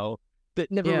as well. That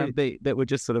never really, that were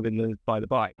just sort of in the by the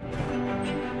by.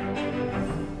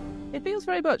 It feels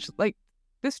very much like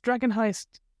this Dragon Heist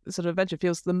sort of adventure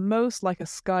feels the most like a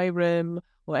Skyrim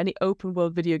or any open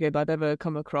world video game I've ever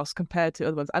come across compared to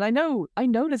other ones. And I know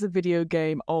there's a video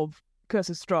game of Curse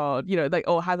of Strahd, you know, like,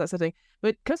 or has that setting,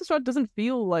 but Curse of Strahd doesn't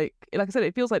feel like I said,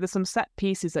 it feels like there's some set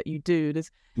pieces that you do.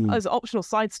 There's optional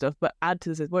side stuff, but add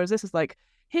to this. Whereas this is like,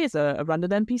 here's a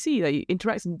random NPC that you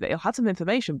interact and they'll have some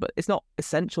information, but it's not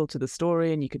essential to the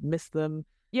story and you could miss them.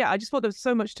 Yeah, I just thought there was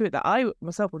so much to it that I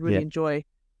myself would really enjoy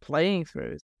playing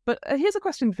through. But here's a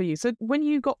question for you. So when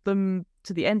you got them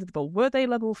to the end of the vault, were they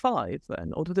level 5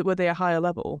 then? Or were they a higher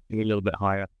level? A little bit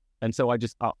higher. And so I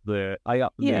just upped the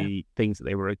things that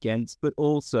they were against, but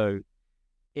also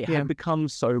it had become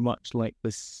so much like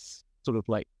this sort of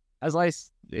like, as I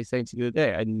was saying to you the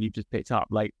other day, and you just picked up,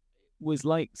 like, was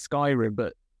like Skyrim,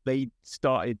 but they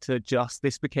started to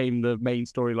this became the main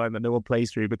storyline that no one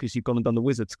plays through because you've gone and done the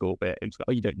wizard school bit. And it's like,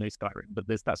 oh, you don't know Skyrim, but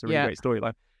that's a really great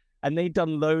storyline. And they'd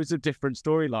done loads of different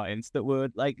storylines that were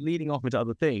like leading off into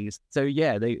other things. So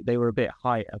yeah, they were a bit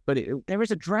higher, but there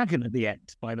is a dragon at the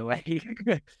end, by the way.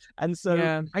 And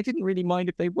so I didn't really mind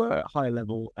if they were at high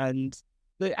level. And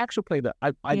the actual play that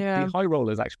the High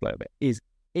Rollers actual play of it is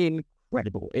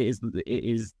incredible. It's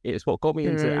what got me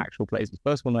into actual plays. It was the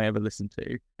first one I ever listened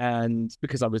to, and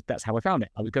because that's how I found it.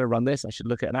 I was going to run this. I should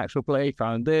look at an actual play.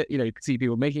 Found it. You know, you could see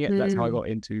people making it. That's how I got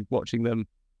into watching them.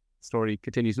 Story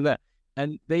continues from there.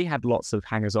 And they had lots of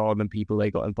hangers-on and people they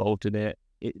got involved in it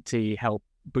to help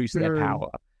boost their power.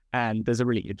 And there's a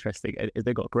really interesting,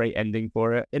 they've got a great ending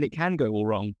for it. And it can go all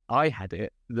wrong. I had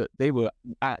it that they were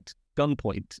at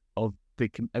gunpoint of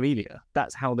Amelia.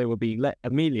 That's how they were being let.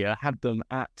 Amelia had them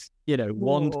at,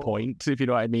 wand point, if you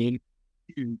know what I mean,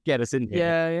 to get us in here.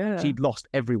 Yeah. She'd lost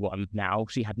everyone now.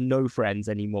 She had no friends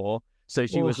anymore. So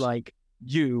she was like,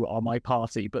 you are my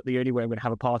party, but the only way I'm going to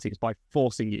have a party is by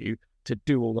forcing you to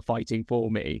do all the fighting for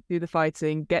me. Do the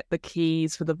fighting, get the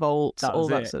keys for the vault, all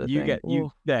that sort of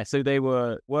thing. So they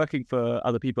were working for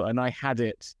other people, and I had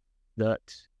it that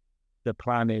the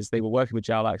plan is they were working with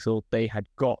Jarlaxle. They had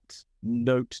got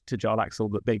note to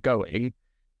Jarlaxle that they're going,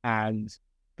 and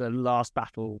the last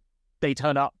battle, they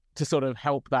turn up to sort of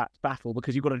help that battle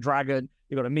because you've got a dragon,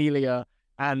 you've got Amelia,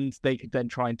 and they could then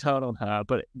try and turn on her.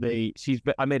 But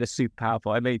I made her super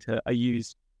powerful. I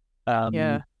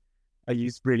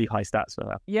used really high stats for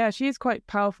her. Yeah, she is quite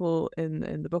powerful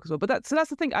in the book as well. But that's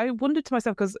the thing. I wondered to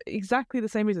myself, because exactly the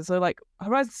same reason. So like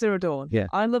Horizon Zero Dawn,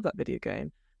 I love that video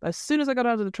game. But as soon as I got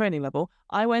out of the training level,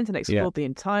 I went and explored the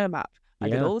entire map. I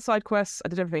did all the side quests. I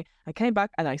did everything. I came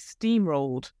back and I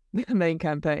steamrolled the main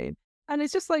campaign. And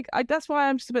it's just like, that's why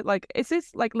I'm just a bit like, is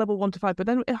this like level 1 to 5? But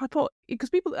then I thought, because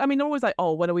people, I mean, they're always like,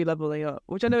 oh, when are we leveling up?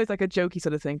 Which I know is like a jokey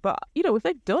sort of thing. But, if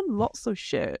they've done lots of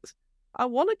shit, I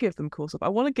want to give them cool stuff. I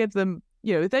want to give them,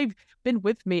 they've been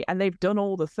with me and they've done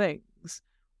all the things.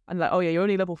 And like, oh yeah, you're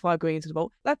only level 5 going into the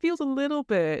vault. That feels a little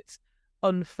bit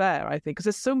unfair, I think, because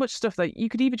there's so much stuff that you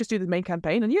could either just do the main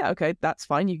campaign and okay, that's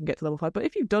fine, you can get to level 5. But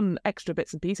if you've done extra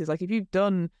bits and pieces, like if you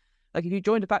joined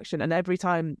a faction and every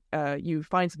time you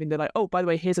find something, they're like, oh, by the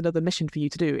way, here's another mission for you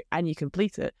to do, and you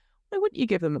complete it, why wouldn't you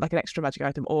give them like an extra magic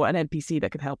item or an NPC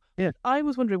that could help? Yeah. I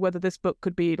was wondering whether this book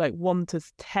could be like 1 to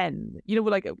 10,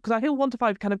 because I feel 1 to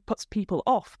 5 kind of puts people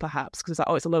off, perhaps, because it's like,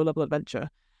 oh, it's a low level adventure.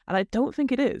 And I don't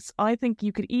think it is. I think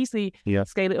you could easily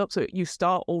scale it up so you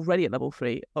start already at level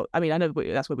 3. I mean, I know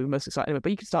that's where we were most excited anyway,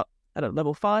 but you could start at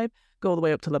level 5, go all the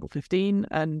way up to level 15,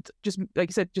 and just, like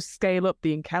you said, just scale up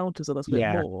the encounters a little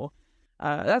bit more.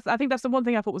 I think that's the one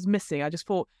thing I thought was missing. I just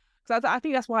thought, because I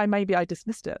think that's why maybe I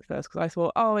dismissed it at first, because I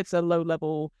thought, oh, it's a low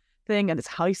level thing and it's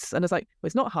heist, and it's like, well,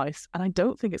 it's not heist, and I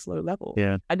don't think it's low level.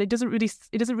 Yeah, and it doesn't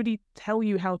really tell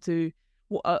you how to,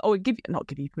 or not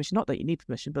give you permission. Not that you need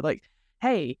permission, but like,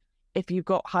 hey, if you've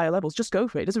got higher levels, just go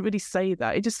for it. It doesn't really say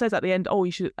that. It just says at the end, oh,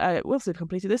 you should. Once they've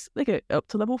completed this, they get up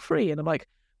to level 3, and I'm like,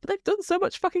 but they've done so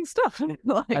much fucking stuff.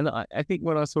 And I think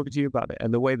when I was talking to you about it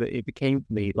and the way that it became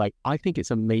for me, like, I think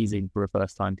it's amazing for a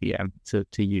first-time DM to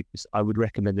use. I would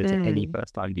recommend it to any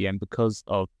first-time DM because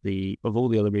of all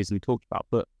the other reasons we talked about.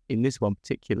 But in this one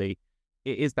particularly,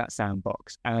 it is that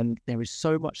sandbox, and there is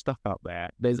so much stuff out there.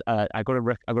 There's I got to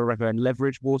recommend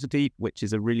Leverage Waterdeep, which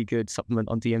is a really good supplement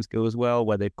on DM Skill as well,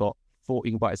 where they've got 4,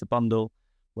 you can buy it as a bundle,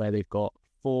 where they've got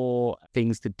 4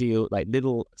 things to deal, like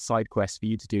little side quests for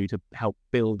you to do to help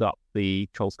build up the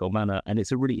Trollskull Manor, and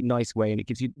it's a really nice way, and it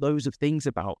gives you loads of things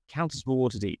about counters for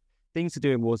Waterdeep, things to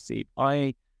do in Waterdeep.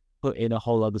 I put in a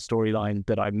whole other storyline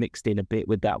that I mixed in a bit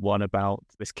with that one about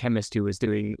this chemist who was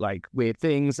doing like weird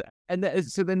things. And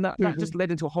so then that just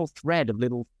led into a whole thread of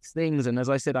little things. And as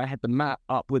I said, I had the map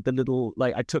up with the little,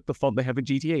 like I took the font they have in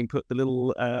GTA and put the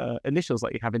little initials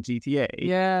like you have in GTA.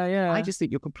 Yeah. I just think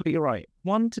you're completely right.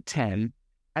 1 to 10.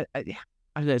 I don't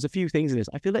know, there's a few things in this.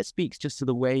 I feel that speaks just to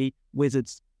the way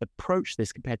Wizards approach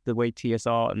this compared to the way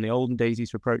TSR and the olden days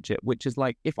used to approach it, which is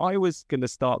like, if I was going to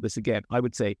start this again, I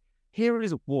would say, here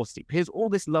is Waterdeep. Here's all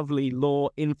this lovely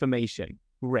lore information.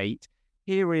 Great.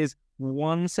 Here is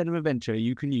one set of adventure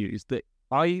you can use that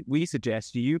we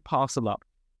suggest you parcel up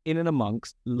in and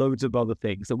amongst loads of other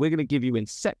things that we're going to give you in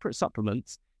separate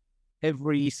supplements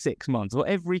every 6 months or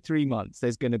every 3 months.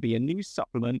 There's going to be a new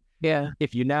supplement. Yeah.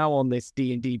 If you're now on this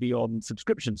D&D Beyond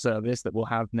subscription service that we'll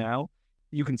have now,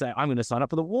 you can say, I'm going to sign up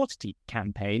for the Waterdeep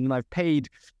campaign, and I've paid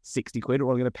 60 quid,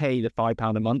 or I'm going to pay the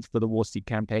 £5 a month for the Waterdeep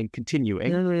campaign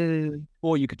continuing.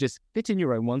 Or you could just fit in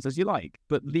your own ones as you like.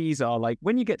 But these are like,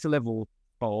 when you get to level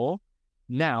 4,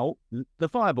 now the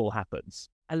fireball happens.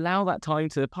 Allow that time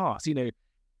to pass. You know,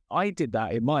 I did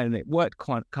that in mine, and it worked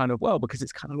kind of well, because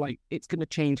it's kind of like, it's going to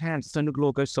change hands. Stone of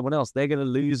Law goes to someone else. They're going to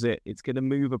lose it. It's going to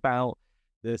move about.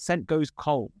 The scent goes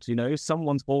cold, you know,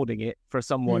 someone's hoarding it for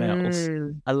someone else.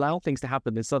 Allow things to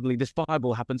happen, and suddenly this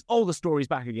fireball happens. Oh, the story's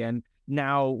back again.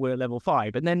 Now we're level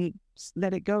 5, and then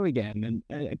let it go again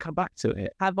and come back to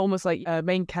it. Have almost like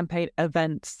main campaign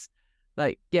events,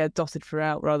 like, dotted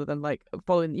throughout rather than like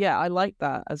following. Yeah, I like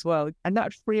that as well. And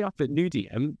that free up a new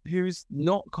DM who's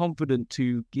not confident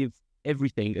to give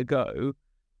everything a go.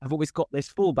 I've always got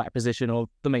this fallback position of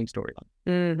the main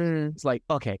storyline. It's like,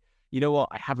 okay, you know what?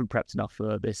 I haven't prepped enough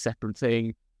for this separate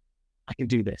thing. I can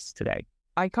do this today.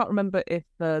 I can't remember if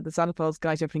the Xanathar's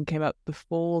Guide to Everything came out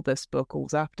before this book or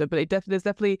was after, but there's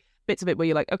definitely bits of it where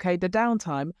you're like, okay, the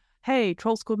downtime. Hey,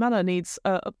 Trollskull Manor needs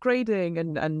upgrading,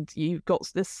 and you've got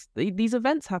these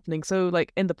events happening. So,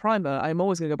 like in the primer, I'm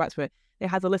always going to go back to it. It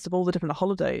has a list of all the different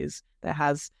holidays that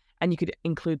has, and you could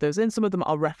include those in. Some of them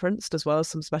are referenced as well as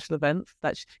some special events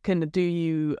that can do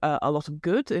you a lot of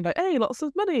good. And like, hey, lots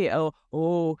of money,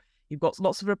 or you've got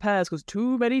lots of repairs because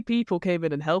too many people came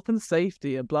in, and health and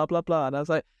safety and blah, blah, blah. And I was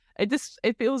like,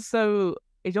 it feels so,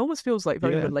 it almost feels like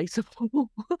very relatable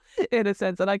in a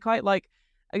sense. And I quite like,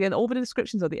 again, all the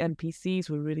descriptions of the NPCs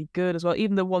were really good as well.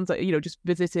 Even the ones that, just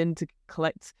visit in to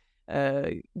collect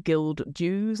guild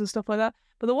dues and stuff like that.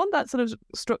 But the one that sort of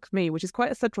struck me, which is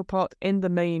quite a central part in the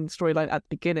main storyline at the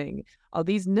beginning, are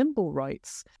these nimble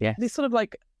rights. Yes. These sort of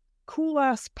like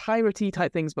cool-ass piratey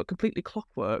type things, but completely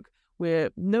clockwork,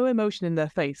 with no emotion in their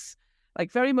face,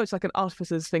 like very much like an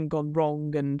artificer's thing gone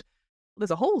wrong. And there's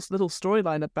a whole little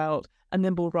storyline about a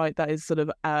nimble right that is sort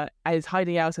of is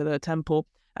hiding out at a temple,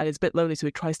 and is a bit lonely, so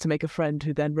he tries to make a friend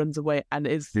who then runs away and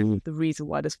is the reason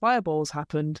why this fireballs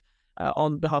happened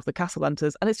on behalf of the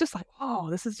Castellanters. And it's just like, oh,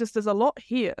 there's a lot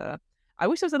here. I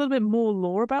wish there was a little bit more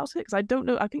lore about it, because I don't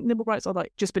know. I think nimble rights are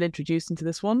like just been introduced into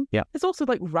this one. Yeah. There's also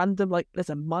like random, like there's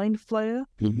a mind flayer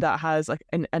that has like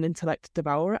an intellect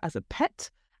devourer as a pet.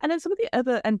 And then some of the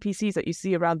other NPCs that you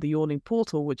see around the Yawning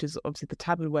Portal, which is obviously the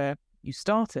tavern where you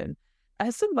start in,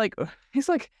 has some like, it's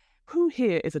like, who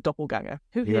here is a doppelganger?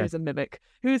 Who here is a mimic?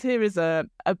 Who's here is a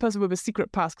person with a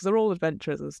secret past? Because they're all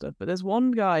adventurers and stuff. But there's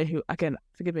one guy who, again,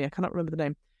 forgive me, I cannot remember the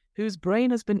name, whose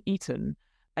brain has been eaten.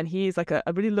 And he's like a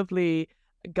really lovely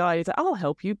guy. He's like, I'll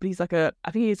help you. But he's like I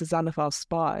think he's a Xanathar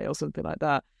spy or something like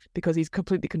that, because he's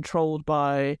completely controlled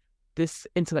by this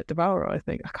intellect devourer, I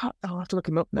think. I'll have to look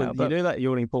him up now. Well, but... You know that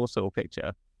Yawning Portal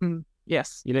picture?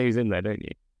 Yes. You know who's in there, don't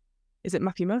you? Is it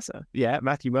Matthew Mercer? Yeah,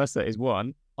 Matthew Mercer is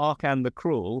one. Arkan the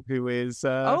Cruel, who is...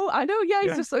 oh, I know, yeah,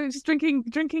 he's just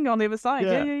drinking on the other side.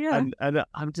 Yeah. And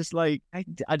I'm just like, I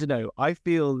don't know. I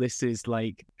feel this is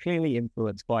like clearly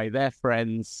influenced by their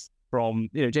friends from,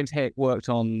 James Hayek worked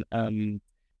on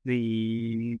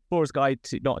the Explorer's Guide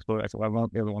to... Not Explorer's Guide to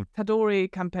Wildemount, the other one.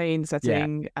 Tadori campaign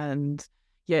setting and...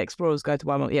 Yeah, Explorer's Guide to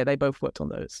Wildemount. Yeah, they both worked on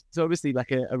those. So obviously,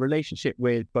 like a relationship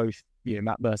with both,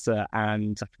 Matt Mercer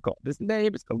and I forgot his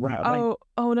name. It's got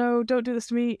oh no! Don't do this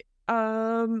to me.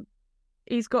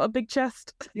 He's got a big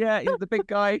chest. Yeah, he's the big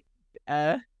guy.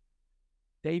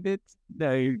 David?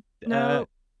 No.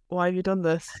 Why have you done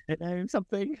this? I don't know,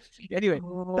 something. Anyway,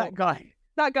 that guy.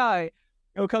 That guy.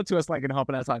 It'll come to us like in half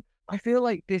an hour's time. I feel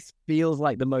like this feels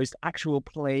like the most actual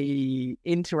play,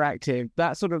 interactive,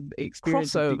 that sort of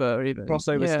experience, Crossover, even.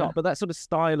 crossover Yeah. stuff, but that sort of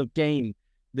style of game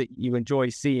that you enjoy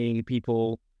seeing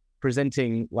people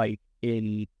presenting, like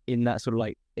in that sort of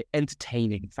like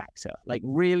entertaining factor, like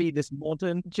really this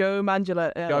modern Joe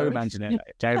Manganiello. Joe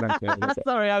Manganiello.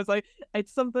 Sorry, I was like,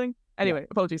 it's something. Anyway,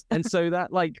 apologies. And so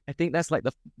that, like, I think that's like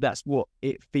that's what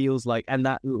it feels like, and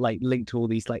that like linked to all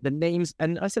these like the names.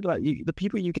 And I said, like, the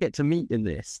people you get to meet in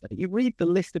this, like, you read the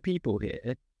list of people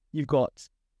here. You've got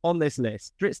on this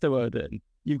list Dritsto Odin,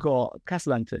 you've got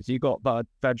Castellantis, you've got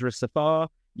Vadra Safar,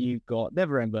 you've got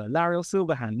Neverember, Lariel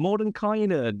Silverhand,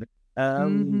 Mordenkainen,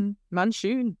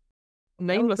 Manchun,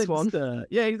 nameless one.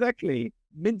 Yeah, exactly.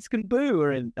 Minsk and Boo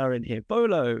are in here.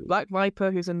 Bolo, Black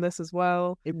Viper, who's in this as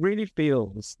well. It really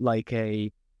feels like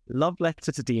a love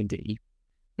letter to D&D,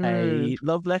 a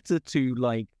love letter to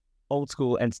like old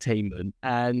school entertainment,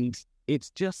 and it's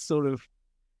just sort of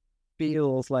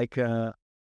feels like Curse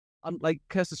of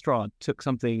Strahd took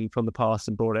something from the past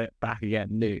and brought it back again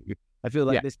new. I feel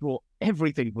like this brought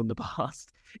everything from the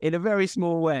past in a very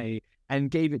small way and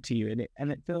gave it to you,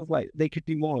 and it feels like they could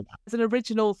do more of that. It's an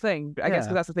original thing, I guess,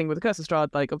 because that's the thing with the Curse of Strahd.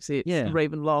 Like, obviously, it's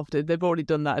Ravenloft. They've already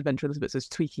done that adventure a little bit, so it's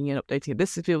tweaking and updating it.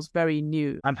 This feels very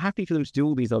new. I'm happy for them to do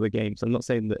all these other games. I'm not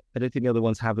saying that I don't think the other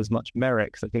ones have as much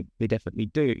merit, because I think they definitely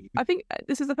do. I think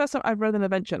this is the first time I've read an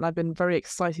adventure, and I've been very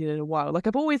excited in a while. Like,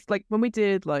 I've always, like, when we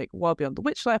did, like, Wild Beyond the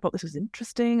Witchlight, I thought this was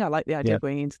interesting. I like the idea of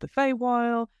going into the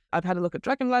Feywild. I've had a look at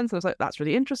Dragonlance, and I was like, that's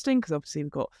really interesting, because obviously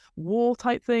we've got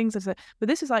war-type things. But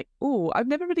this is like, I've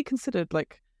never really considered,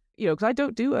 like, because I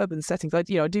don't do urban settings. I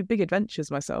do big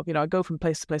adventures myself. I go from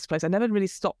place to place to place. I never really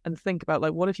stop and think about,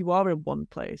 like, what if you are in one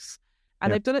place?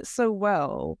 And they've done it so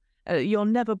well. You're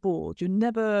never bored. You're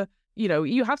never,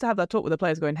 you have to have that talk with the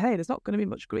players going, hey, there's not going to be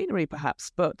much greenery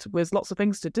perhaps, but there's lots of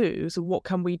things to do. So what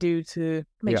can we do to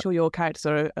make sure your characters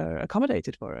are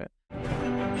accommodated for it?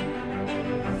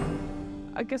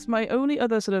 I guess my only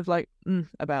other sort of like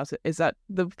about it is that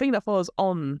the thing that follows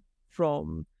on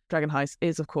from Dragon Heist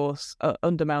is, of course,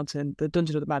 Undermountain, the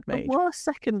Dungeon of the Mad Mage. The worst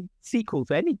second sequel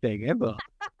to anything ever.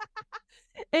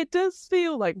 It does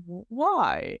feel like,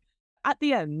 why? At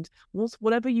the end,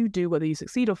 whatever you do, whether you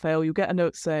succeed or fail, you get a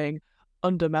note saying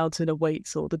Undermountain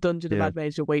awaits, or the Dungeon of the Mad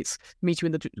Mage awaits, meet you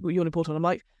in the Yawning Portal. And I'm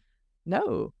like,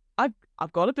 no, I've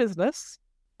got a business.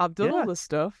 I've done all this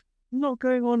stuff. Not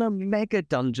going on a mega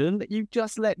dungeon. You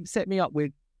just set me up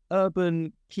with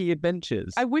urban key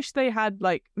adventures. I wish they had,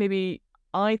 like, maybe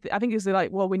I think it's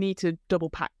like, well, we need to double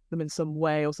pack them in some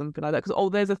way or something like that,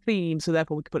 because there's a theme, so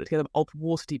therefore we can put it together of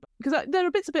Waterdeep, because there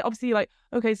are bits of it, obviously, like,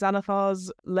 okay,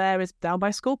 Xanathar's lair is down by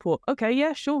Skullport. Okay,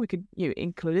 yeah, sure, we could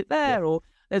include it there. Or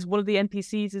there's one of the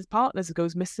NPCs, his partners, that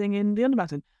goes missing in the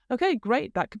Undermountain. Okay,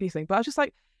 great, that could be a thing. But I was just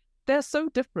like, they're so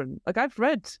different. Like, I've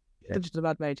read Dungeon of the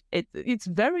Mad Mage. It's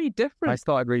very different. I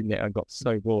started reading it and got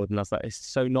so bored, and I was like, it's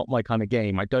so not my kind of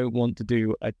game. I don't want to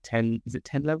do a 10, is it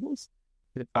 10 levels?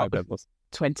 Is it 5 levels?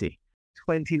 20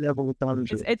 level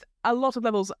dungeon. It's a lot of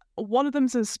levels. One of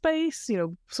them's in space,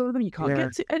 some of them you can't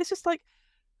get to. And it's just like,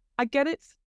 I get it.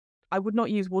 I would not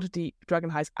use Waterdeep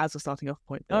Dragon Heist as a starting off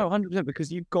point. No, 100%,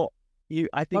 because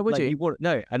I think, why would you?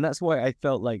 No, and that's why I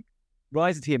felt like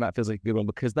Rise of Tiamat feels like a good one,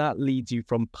 because that leads you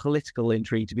from political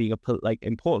intrigue to being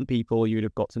important people. You would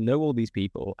have got to know all these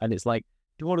people, and it's like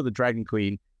Daughter of the Dragon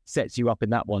Queen sets you up in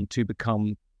that one to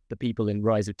become the people in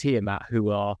Rise of Tiamat who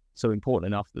are so important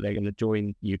enough that they're going to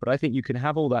join you. But I think you can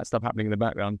have all that stuff happening in the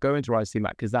background, go into Rise of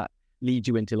Tiamat, because that leads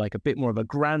you into like a bit more of a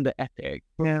grander epic.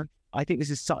 Yeah, I think this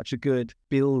is such a good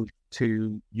build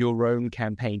to your own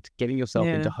campaign, to getting yourself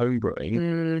into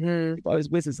homebrewing. If I was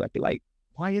Wizards, I'd be like,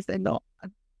 why is there not a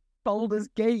Baldur's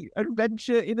Gate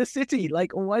adventure in a city?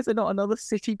 Like, or why is there not another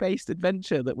city-based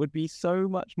adventure that would be so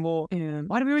much more?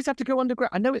 Why do we always have to go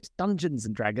underground? I know it's Dungeons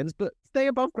and Dragons, but stay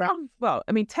above ground. Well,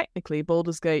 I mean, technically,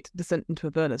 Baldur's Gate Descent into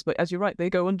Avernus, but as you're right,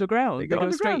 they go underground. They go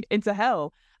straight into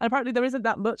hell. And apparently there isn't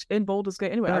that much in Baldur's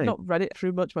Gate anyway. I've not read it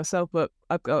through much myself, but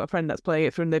I've got a friend that's playing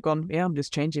it through, and they've gone, I'm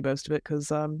just changing most of it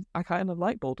because I kind of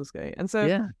like Baldur's Gate. And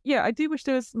so, I do wish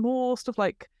there was more stuff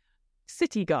like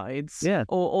city guides,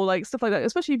 or like stuff like that,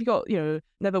 especially if you got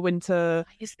Neverwinter.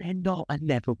 Is there not a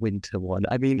Neverwinter one?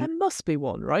 I mean, there must be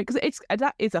one, right? Because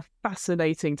that is a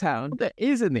fascinating town. Well, there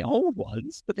is in the old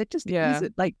ones, but there just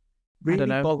isn't. Like, really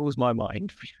boggles my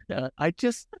mind. I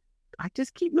just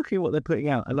keep looking at what they're putting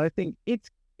out, and I think it's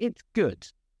good.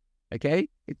 Okay.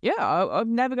 I've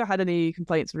never had any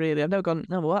complaints really. I've never gone,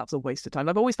 well, that was a waste of time.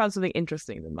 I've always found something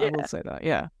interesting in them. I will say that.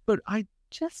 Yeah, but I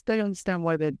just don't understand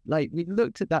why they're like, we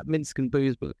looked at that Minsk and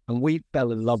Booze book and we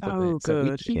fell in love with it. So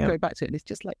we keep going back to it, and it's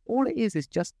just like, all it is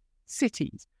just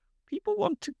cities. people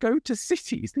want to go to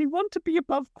cities. They want to be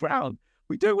above ground.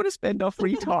 We don't want to spend our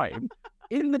free time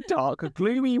in the dark,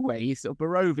 gloomy wastes of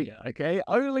Barovia, okay?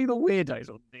 Only the weirdos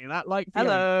will do that. Like,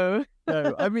 Hello.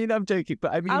 No, I mean, I'm joking,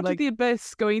 but I mean, Out of the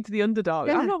Abyss, going into the Underdark.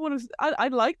 Yeah. I'm not one of. I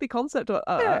like the concept of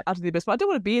Out of the Abyss, but I don't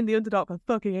want to be in the Underdark for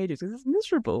fucking ages because it's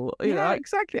miserable. You know?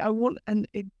 Exactly.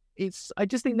 I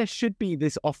just think there should be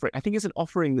this offering. I think it's an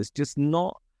offering that's just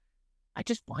not. I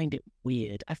just find it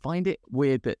weird. I find it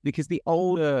weird that because the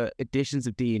older editions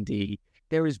of D&D,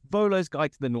 there is Volo's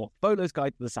Guide to the North, Volo's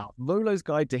Guide to the South, Volo's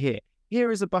Guide to here.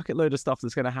 Here is a bucket load of stuff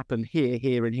that's going to happen here,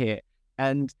 here, and here.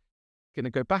 And going to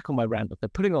go back on my rant that they're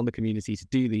putting on the community to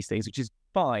do these things, which is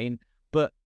fine,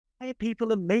 but hire people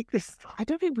to make this. I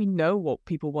don't think we know what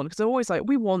people want because they're always like,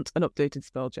 we want an updated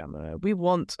Spelljammer, we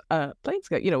want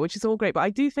Planescape, you know, which is all great. But I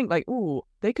do think like,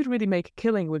 they could really make a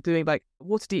killing with doing like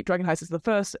Waterdeep Dragon Heist is the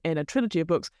first in a trilogy of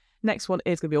books. Next one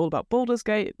is going to be all about Baldur's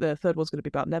Gate. The third one's going to be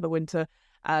about Neverwinter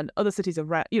and other cities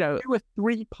around, you know. Do a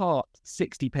 3-part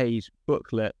 60-page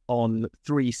booklet on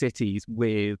 3 cities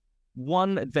with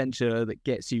one adventure that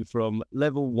gets you from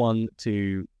level 1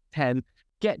 to 10,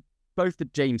 get both the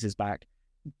Jameses back,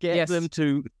 get them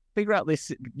to figure out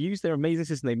this, use their amazing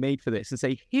system they made for this and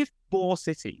say, here's 4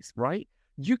 cities, right?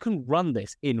 You can run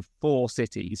this in 4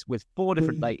 cities with 4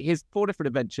 different, here's 4 different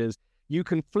adventures. You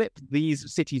can flip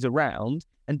these cities around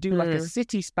and do like a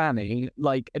city-spanning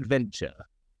adventure.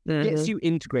 Gets you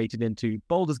integrated into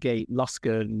Baldur's Gate,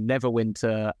 Luskan,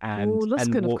 Neverwinter, and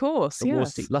Luskan, of course,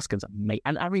 yes. Luskan's amazing.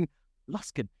 And I mean,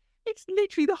 Luskan, it's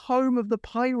literally the home of the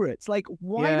pirates. Like,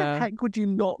 why the heck would you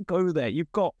not go there?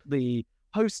 You've got the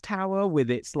host tower with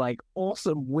its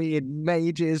awesome weird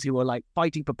mages who are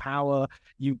fighting for power.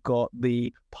 You've got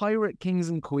the pirate kings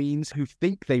and queens who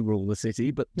think they rule the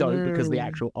city but don't because the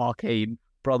actual arcane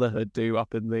brotherhood do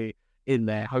up in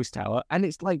their host tower. And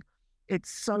it's it's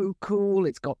so cool.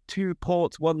 It's got 2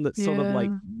 ports, one that's sort of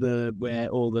where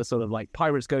all the sort of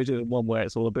pirates go to, and one where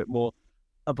it's all a bit more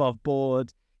above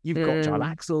board. You've got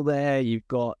Jarlaxle there. You've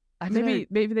got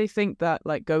maybe they think that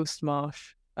Ghost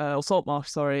Marsh or Salt Marsh,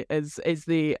 sorry, is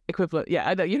the equivalent. Yeah,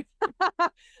 I know you.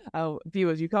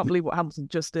 Viewers, you can't believe what Hamilton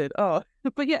just did. Oh,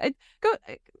 but yeah,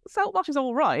 Salt Marsh is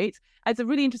all right. It's a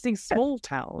really interesting small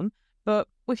town, but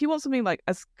if you want something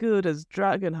as good as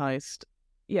Dragon Heist.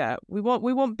 Yeah, we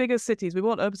want bigger cities. We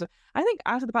want urban stuff. I think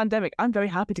after the pandemic, I'm very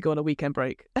happy to go on a weekend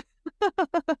break.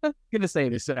 I'm gonna say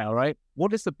this now, right?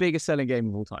 What is the biggest selling game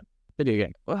of all time? Video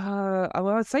game. Well,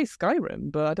 I'd say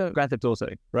Skyrim, but I don't. Grand Theft Auto,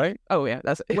 right? Oh yeah,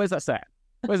 that's. Where's that set?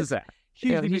 Where's it set?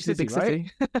 Hugely big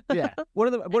city, right? Yeah.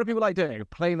 What are people doing?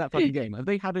 Playing that fucking game? Have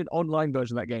they had an online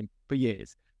version of that game for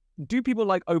years? Do people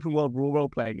like open world role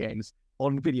playing games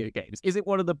on video games? Is it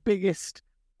one of the biggest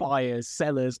buyers,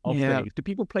 sellers of things? Do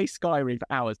people play Skyrim for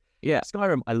hours? Yeah.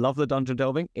 Skyrim, I love the dungeon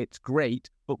delving. It's great.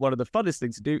 But one of the funnest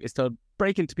things to do is to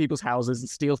break into people's houses and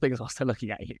steal things whilst they're looking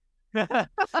at you.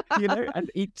 And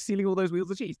stealing all those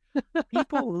wheels of cheese.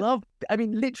 People love,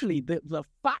 literally, the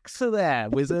facts are there,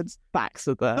 wizards. Facts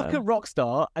are there. Look at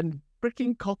Rockstar and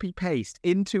freaking copy paste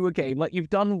into a game like you've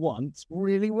done once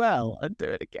really well and do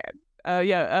it again.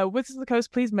 Wizards of the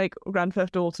Coast, please make Grand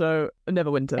Theft Auto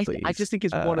Neverwinter, please. I just think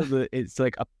it's one of the, it's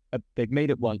they've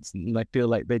made it once and I feel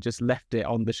like they just left it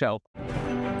on the shelf.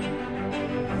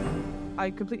 I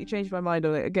completely changed my mind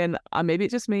on it again. Maybe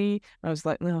it's just me. I was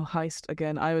like, no, Heist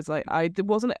again. I was like, I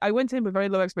went in with very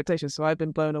low expectations, so I've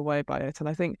been blown away by it. And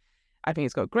I think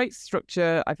it's got great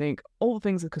structure. I think all the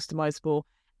things are customizable.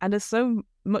 And there's so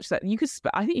much that you could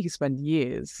I think you could spend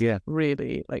years,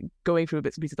 really, going through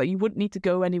bits and pieces. You wouldn't need to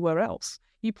go anywhere else.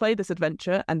 You play this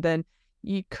adventure, and then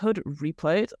you could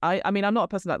replay it. I mean, I'm not a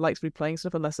person that likes replaying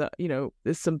stuff unless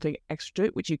there's something extra to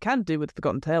it, which you can do with the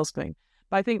Forgotten Tales thing.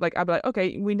 But I think I'd be like,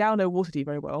 okay, we now know Waterdeep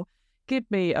very well. Give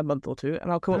me a month or 2,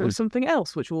 and I'll come up with something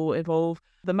else, which will involve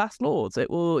the Masked Lords. It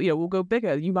will, we'll go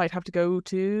bigger. You might have to go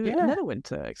to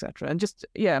Neverwinter, etc. And just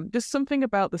something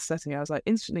about the setting. I was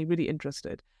instantly really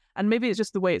interested. And maybe it's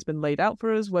just the way it's been laid out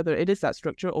for us, whether it is that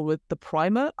structure or with the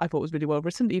primer, I thought was really well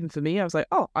written. Even for me, I was like,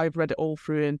 oh, I've read it all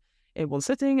through in one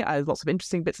sitting. I have lots of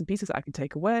interesting bits and pieces that I can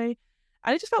take away.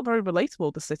 And it just felt very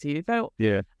relatable, the city. It felt,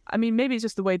 maybe it's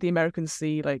just the way the Americans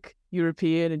see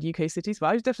European and UK cities, but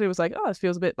I definitely was like, oh, it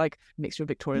feels a bit like a mixture of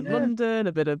Victorian London,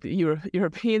 a bit of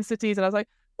European cities. And I was like,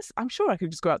 I'm sure I could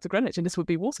just go out to Greenwich and this would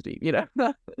be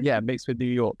Waterdeep, mixed with New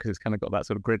York because it's kind of got that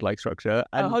sort of grid-like structure.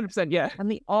 And, 100%, yeah. And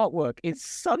the artwork is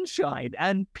sunshine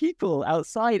and people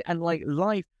outside and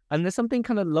life. And there's something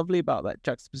kind of lovely about that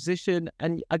juxtaposition.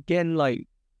 And again,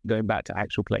 going back to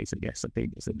actual plays, I guess, I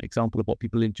think it's an example of what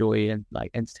people enjoy and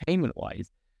entertainment-wise.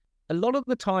 A lot of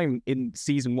the time in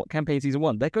campaign season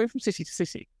 1, they're going from city to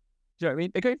city. Do you know what I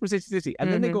mean? They're going from city to city,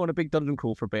 and then they Mhm. go on a big dungeon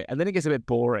crawl for a bit, and then it gets a bit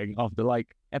boring after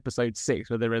like episode 6,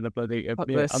 where they're in the bloody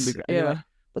underground. And you're like,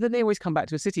 but then they always come back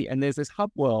to a city, and there's this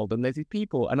hub world, and there's these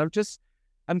people, and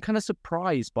I'm kind of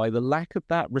surprised by the lack of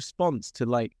that response to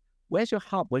like, where's your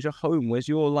hub? Where's your home? Where's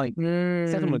your like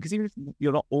settlement? Because even if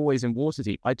you're not always in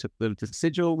Waterdeep, I took them to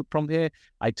Sigil from here.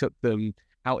 I took them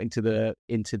out into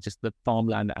just the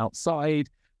farmland outside.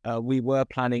 We were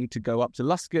planning to go up to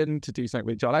Luskan to do something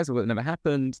with Giles, but it never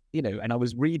happened. And I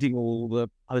was buying all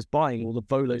the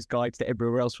Volo's guides to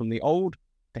everywhere else from the old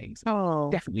things. Oh,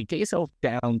 Definitely get yourself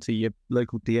down to your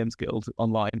local DM's Guild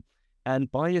online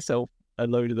and buy yourself a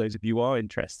load of those if you are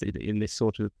interested in this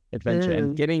sort of adventure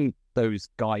and getting those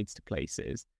guides to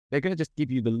places. They're going to just give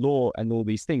you the lore and all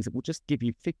these things. It will just give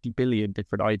you 50 billion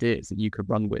different ideas that you could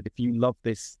run with. If you love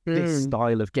this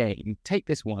style of game, take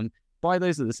this one, buy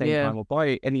those at the same time, or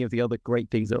buy any of the other great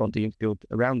things that are on DM's Guild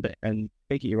around it and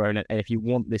make it your own. And if you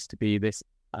want this to be this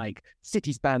like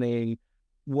city-spanning,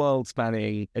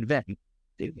 world-spanning event,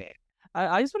 do it.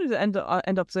 I just wanted to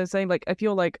end up saying, like, if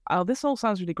you're like, oh, this all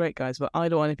sounds really great, guys, but I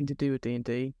don't want anything to do with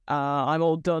D&D. I'm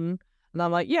all done. And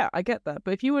I'm like, yeah, I get that.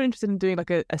 But if you were interested in doing like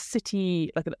a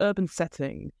city, like an urban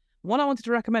setting, one I wanted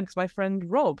to recommend, because my friend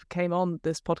Rob came on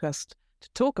this podcast to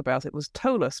talk about it, was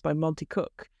Tolus by Monty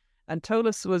Cook. And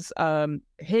Tolus was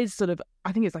his sort of,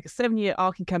 I think it's like a 7-year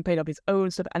arcing campaign of his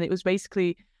own stuff. And it was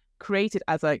basically created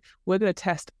as like, we're going to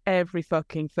test every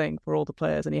fucking thing for all the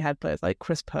players. And he had players like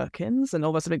Chris Perkins and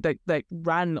all that something that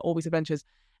ran all these adventures.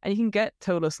 And you can get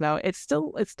Tolus now. It's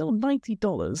still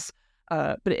 $90,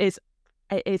 but it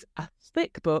is a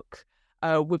thick book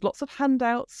with lots of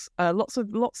handouts, lots of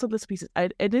little pieces.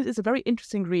 It is a very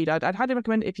interesting read. I'd highly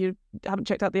recommend, if you haven't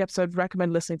checked out the episode,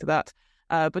 recommend listening to that.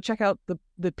 But check out the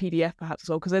PDF perhaps as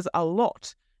well, because there's a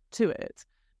lot to it.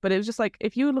 But it was just like,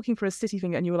 if you were looking for a city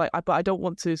thing and you were like, but I don't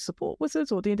want to support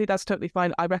Wizards or D&D, that's totally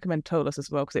fine. I recommend Tolus as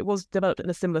well, because it was developed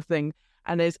in a similar thing,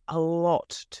 and there's a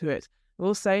lot to it. I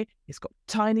will say it's got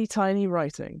tiny, tiny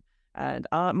writing, and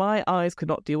my eyes could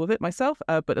not deal with it myself,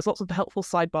 but there's lots of helpful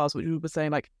sidebars which we were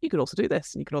saying, like, you could also do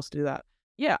this and you could also do that.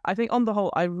 Yeah, I think on the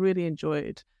whole, I really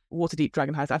enjoyed Waterdeep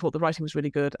Dragon Heist. I thought the writing was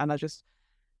really good, and I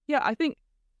think,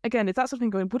 again, it's that sort of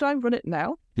thing going, would I run it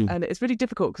now? And it's really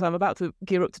difficult because I'm about to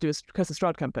gear up to do a Curse of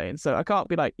Strahd campaign, so I can't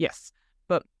be like, yes.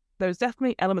 But there's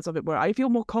definitely elements of it where I feel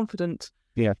more confident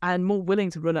and more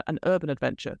willing to run an urban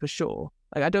adventure, for sure.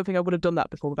 Like, I don't think I would have done that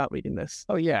before without reading this.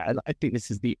 Oh, yeah, and I think this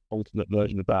is the ultimate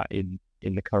version of that in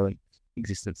the current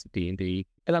existence of D&D.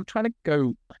 And I'm trying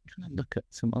to look at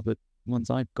some other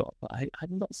ones I've got, but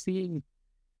I'm not seeing...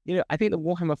 I think the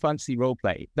Warhammer Fantasy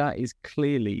roleplay, that is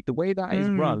clearly the way that is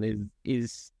run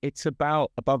is it's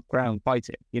about above ground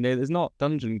fighting. There's not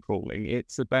dungeon crawling.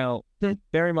 It's about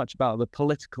very much about the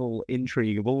political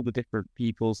intrigue of all the different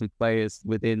peoples and players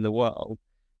within the world.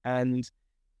 And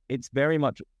it's very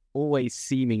much always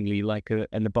seemingly like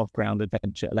an above ground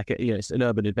adventure, like it's an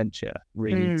urban adventure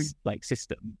really like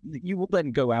system. You will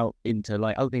then go out into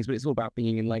like other things, but it's all about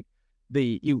being in like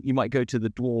you might go to the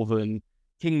dwarven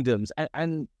kingdoms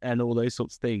and all those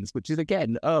sorts of things, which is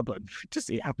again urban.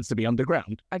 Just it happens to be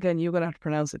underground. Again, you're going to have to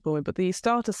pronounce it for me, but the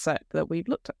starter set that we've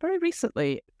looked at very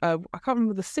recently, I can't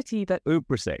remember the city that...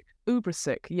 Ubrasik,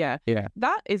 yeah.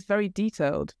 That is very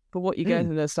detailed for what you get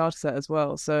in a starter set as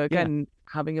well. So again,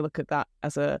 having a look at that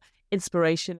as a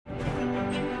inspiration.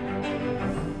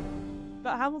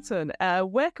 But Hamilton,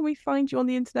 where can we find you on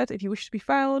the internet if you wish to be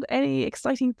found? Any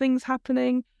exciting things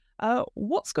happening?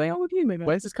 What's going on with you, maybe?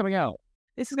 When's this coming out?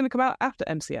 This is going to come out after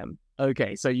MCM.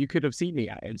 Okay, so you could have seen me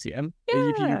at MCM.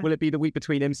 Yeah. Will it be the week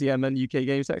between MCM and UK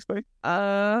Games Expo?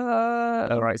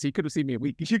 All right, so you could have seen me at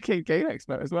UK Game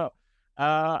Expo as well.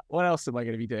 What else am I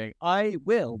going to be doing? I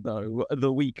will, though,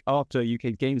 the week after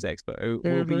UK Games Expo,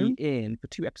 will be in, for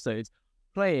 2 episodes,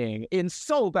 playing in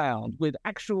Soulbound with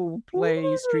Actual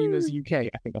Play Streamers UK.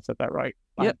 I think I've said that right.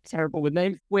 I'm terrible with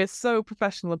names. We're so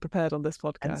professional and prepared on this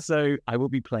podcast. And so I will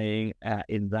be playing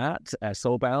in that,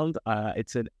 Soulbound.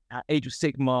 It's an Age of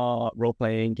Sigmar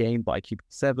role-playing game by Cube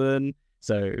 7.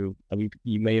 So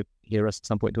you may hear us at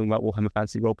some point talking about Warhammer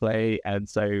Fantasy roleplay, and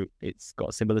so it's got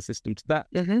a similar system to that.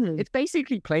 It's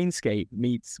basically Planescape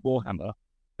meets Warhammer.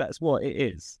 That's what it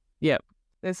is. Yep.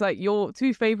 It's like your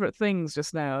 2 favourite things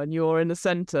just now, and you're in the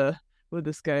centre with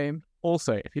this game.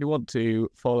 Also, if you want to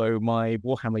follow my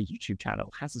Warhammer YouTube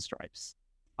channel, Hazard Stripes,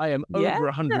 I am over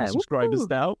 100 subscribers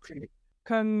now.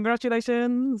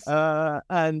 Congratulations.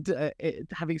 And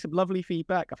having some lovely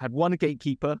feedback. I've had 1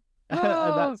 gatekeeper. And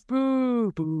that's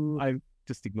boo. I've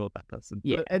just ignored that person.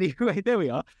 Yeah. But anyway, there we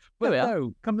are. But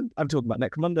I'm talking about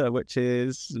Necromunda, which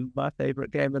is my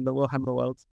favourite game in the Warhammer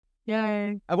world.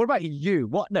 Yay. And what about you?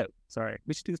 What? No, sorry.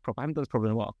 We should do this proper. I haven't done this proper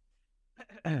in a while.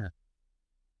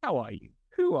 How are you?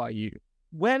 Who are you?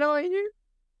 When are you?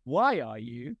 Why are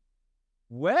you?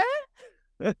 Where?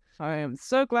 I am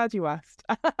so glad you asked.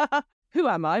 Who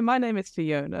am I? My name is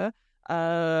Fiona.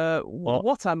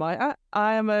 What am I?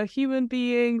 I am a human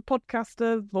being,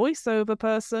 podcaster, voiceover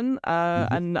person,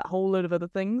 and a whole load of other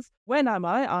things. When am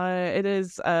I? It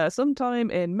is sometime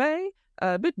in May,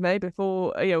 mid-May,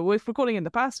 before, we're recording in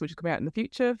the past, which is coming out in the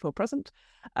future for present.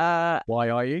 Why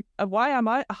are you? Why am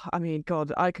I? I mean,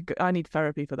 God, I need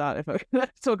therapy for that if I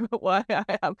talk about why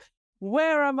I am.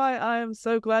 Where am I? I am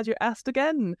so glad you asked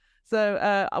again.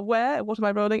 So, what am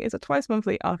I rolling? It's a twice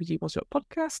monthly RPG one-shot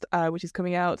podcast, which is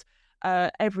coming out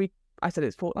I said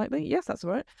it's fortnightly. Yes, that's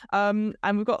right. And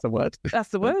we've got... That's the word. That's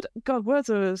the word. God, words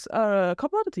are a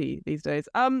commodity these days.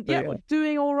 We're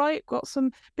doing all right. Got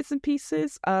some bits and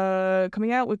pieces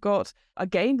coming out. We've got a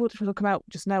game which will come out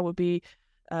just now, will be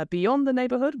Beyond the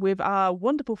Neighborhood with our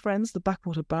wonderful friends, the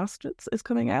Backwater Bastards, is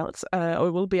coming out, or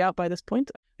it will be out by this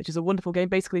point, which is a wonderful game.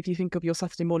 Basically, if you think of your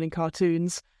Saturday morning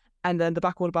cartoons and then the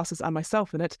Backwater Bastards and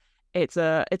myself in it, it's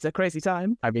a crazy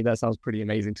time. I mean, that sounds pretty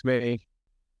amazing to me.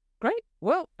 Great.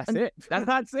 Well, that's it.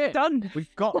 That's it. Done.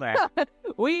 We've got there.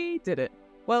 We did it.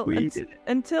 Well,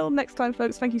 until next time,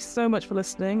 folks, thank you so much for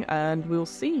listening, and we'll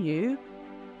see you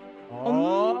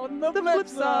on the flip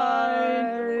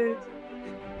side.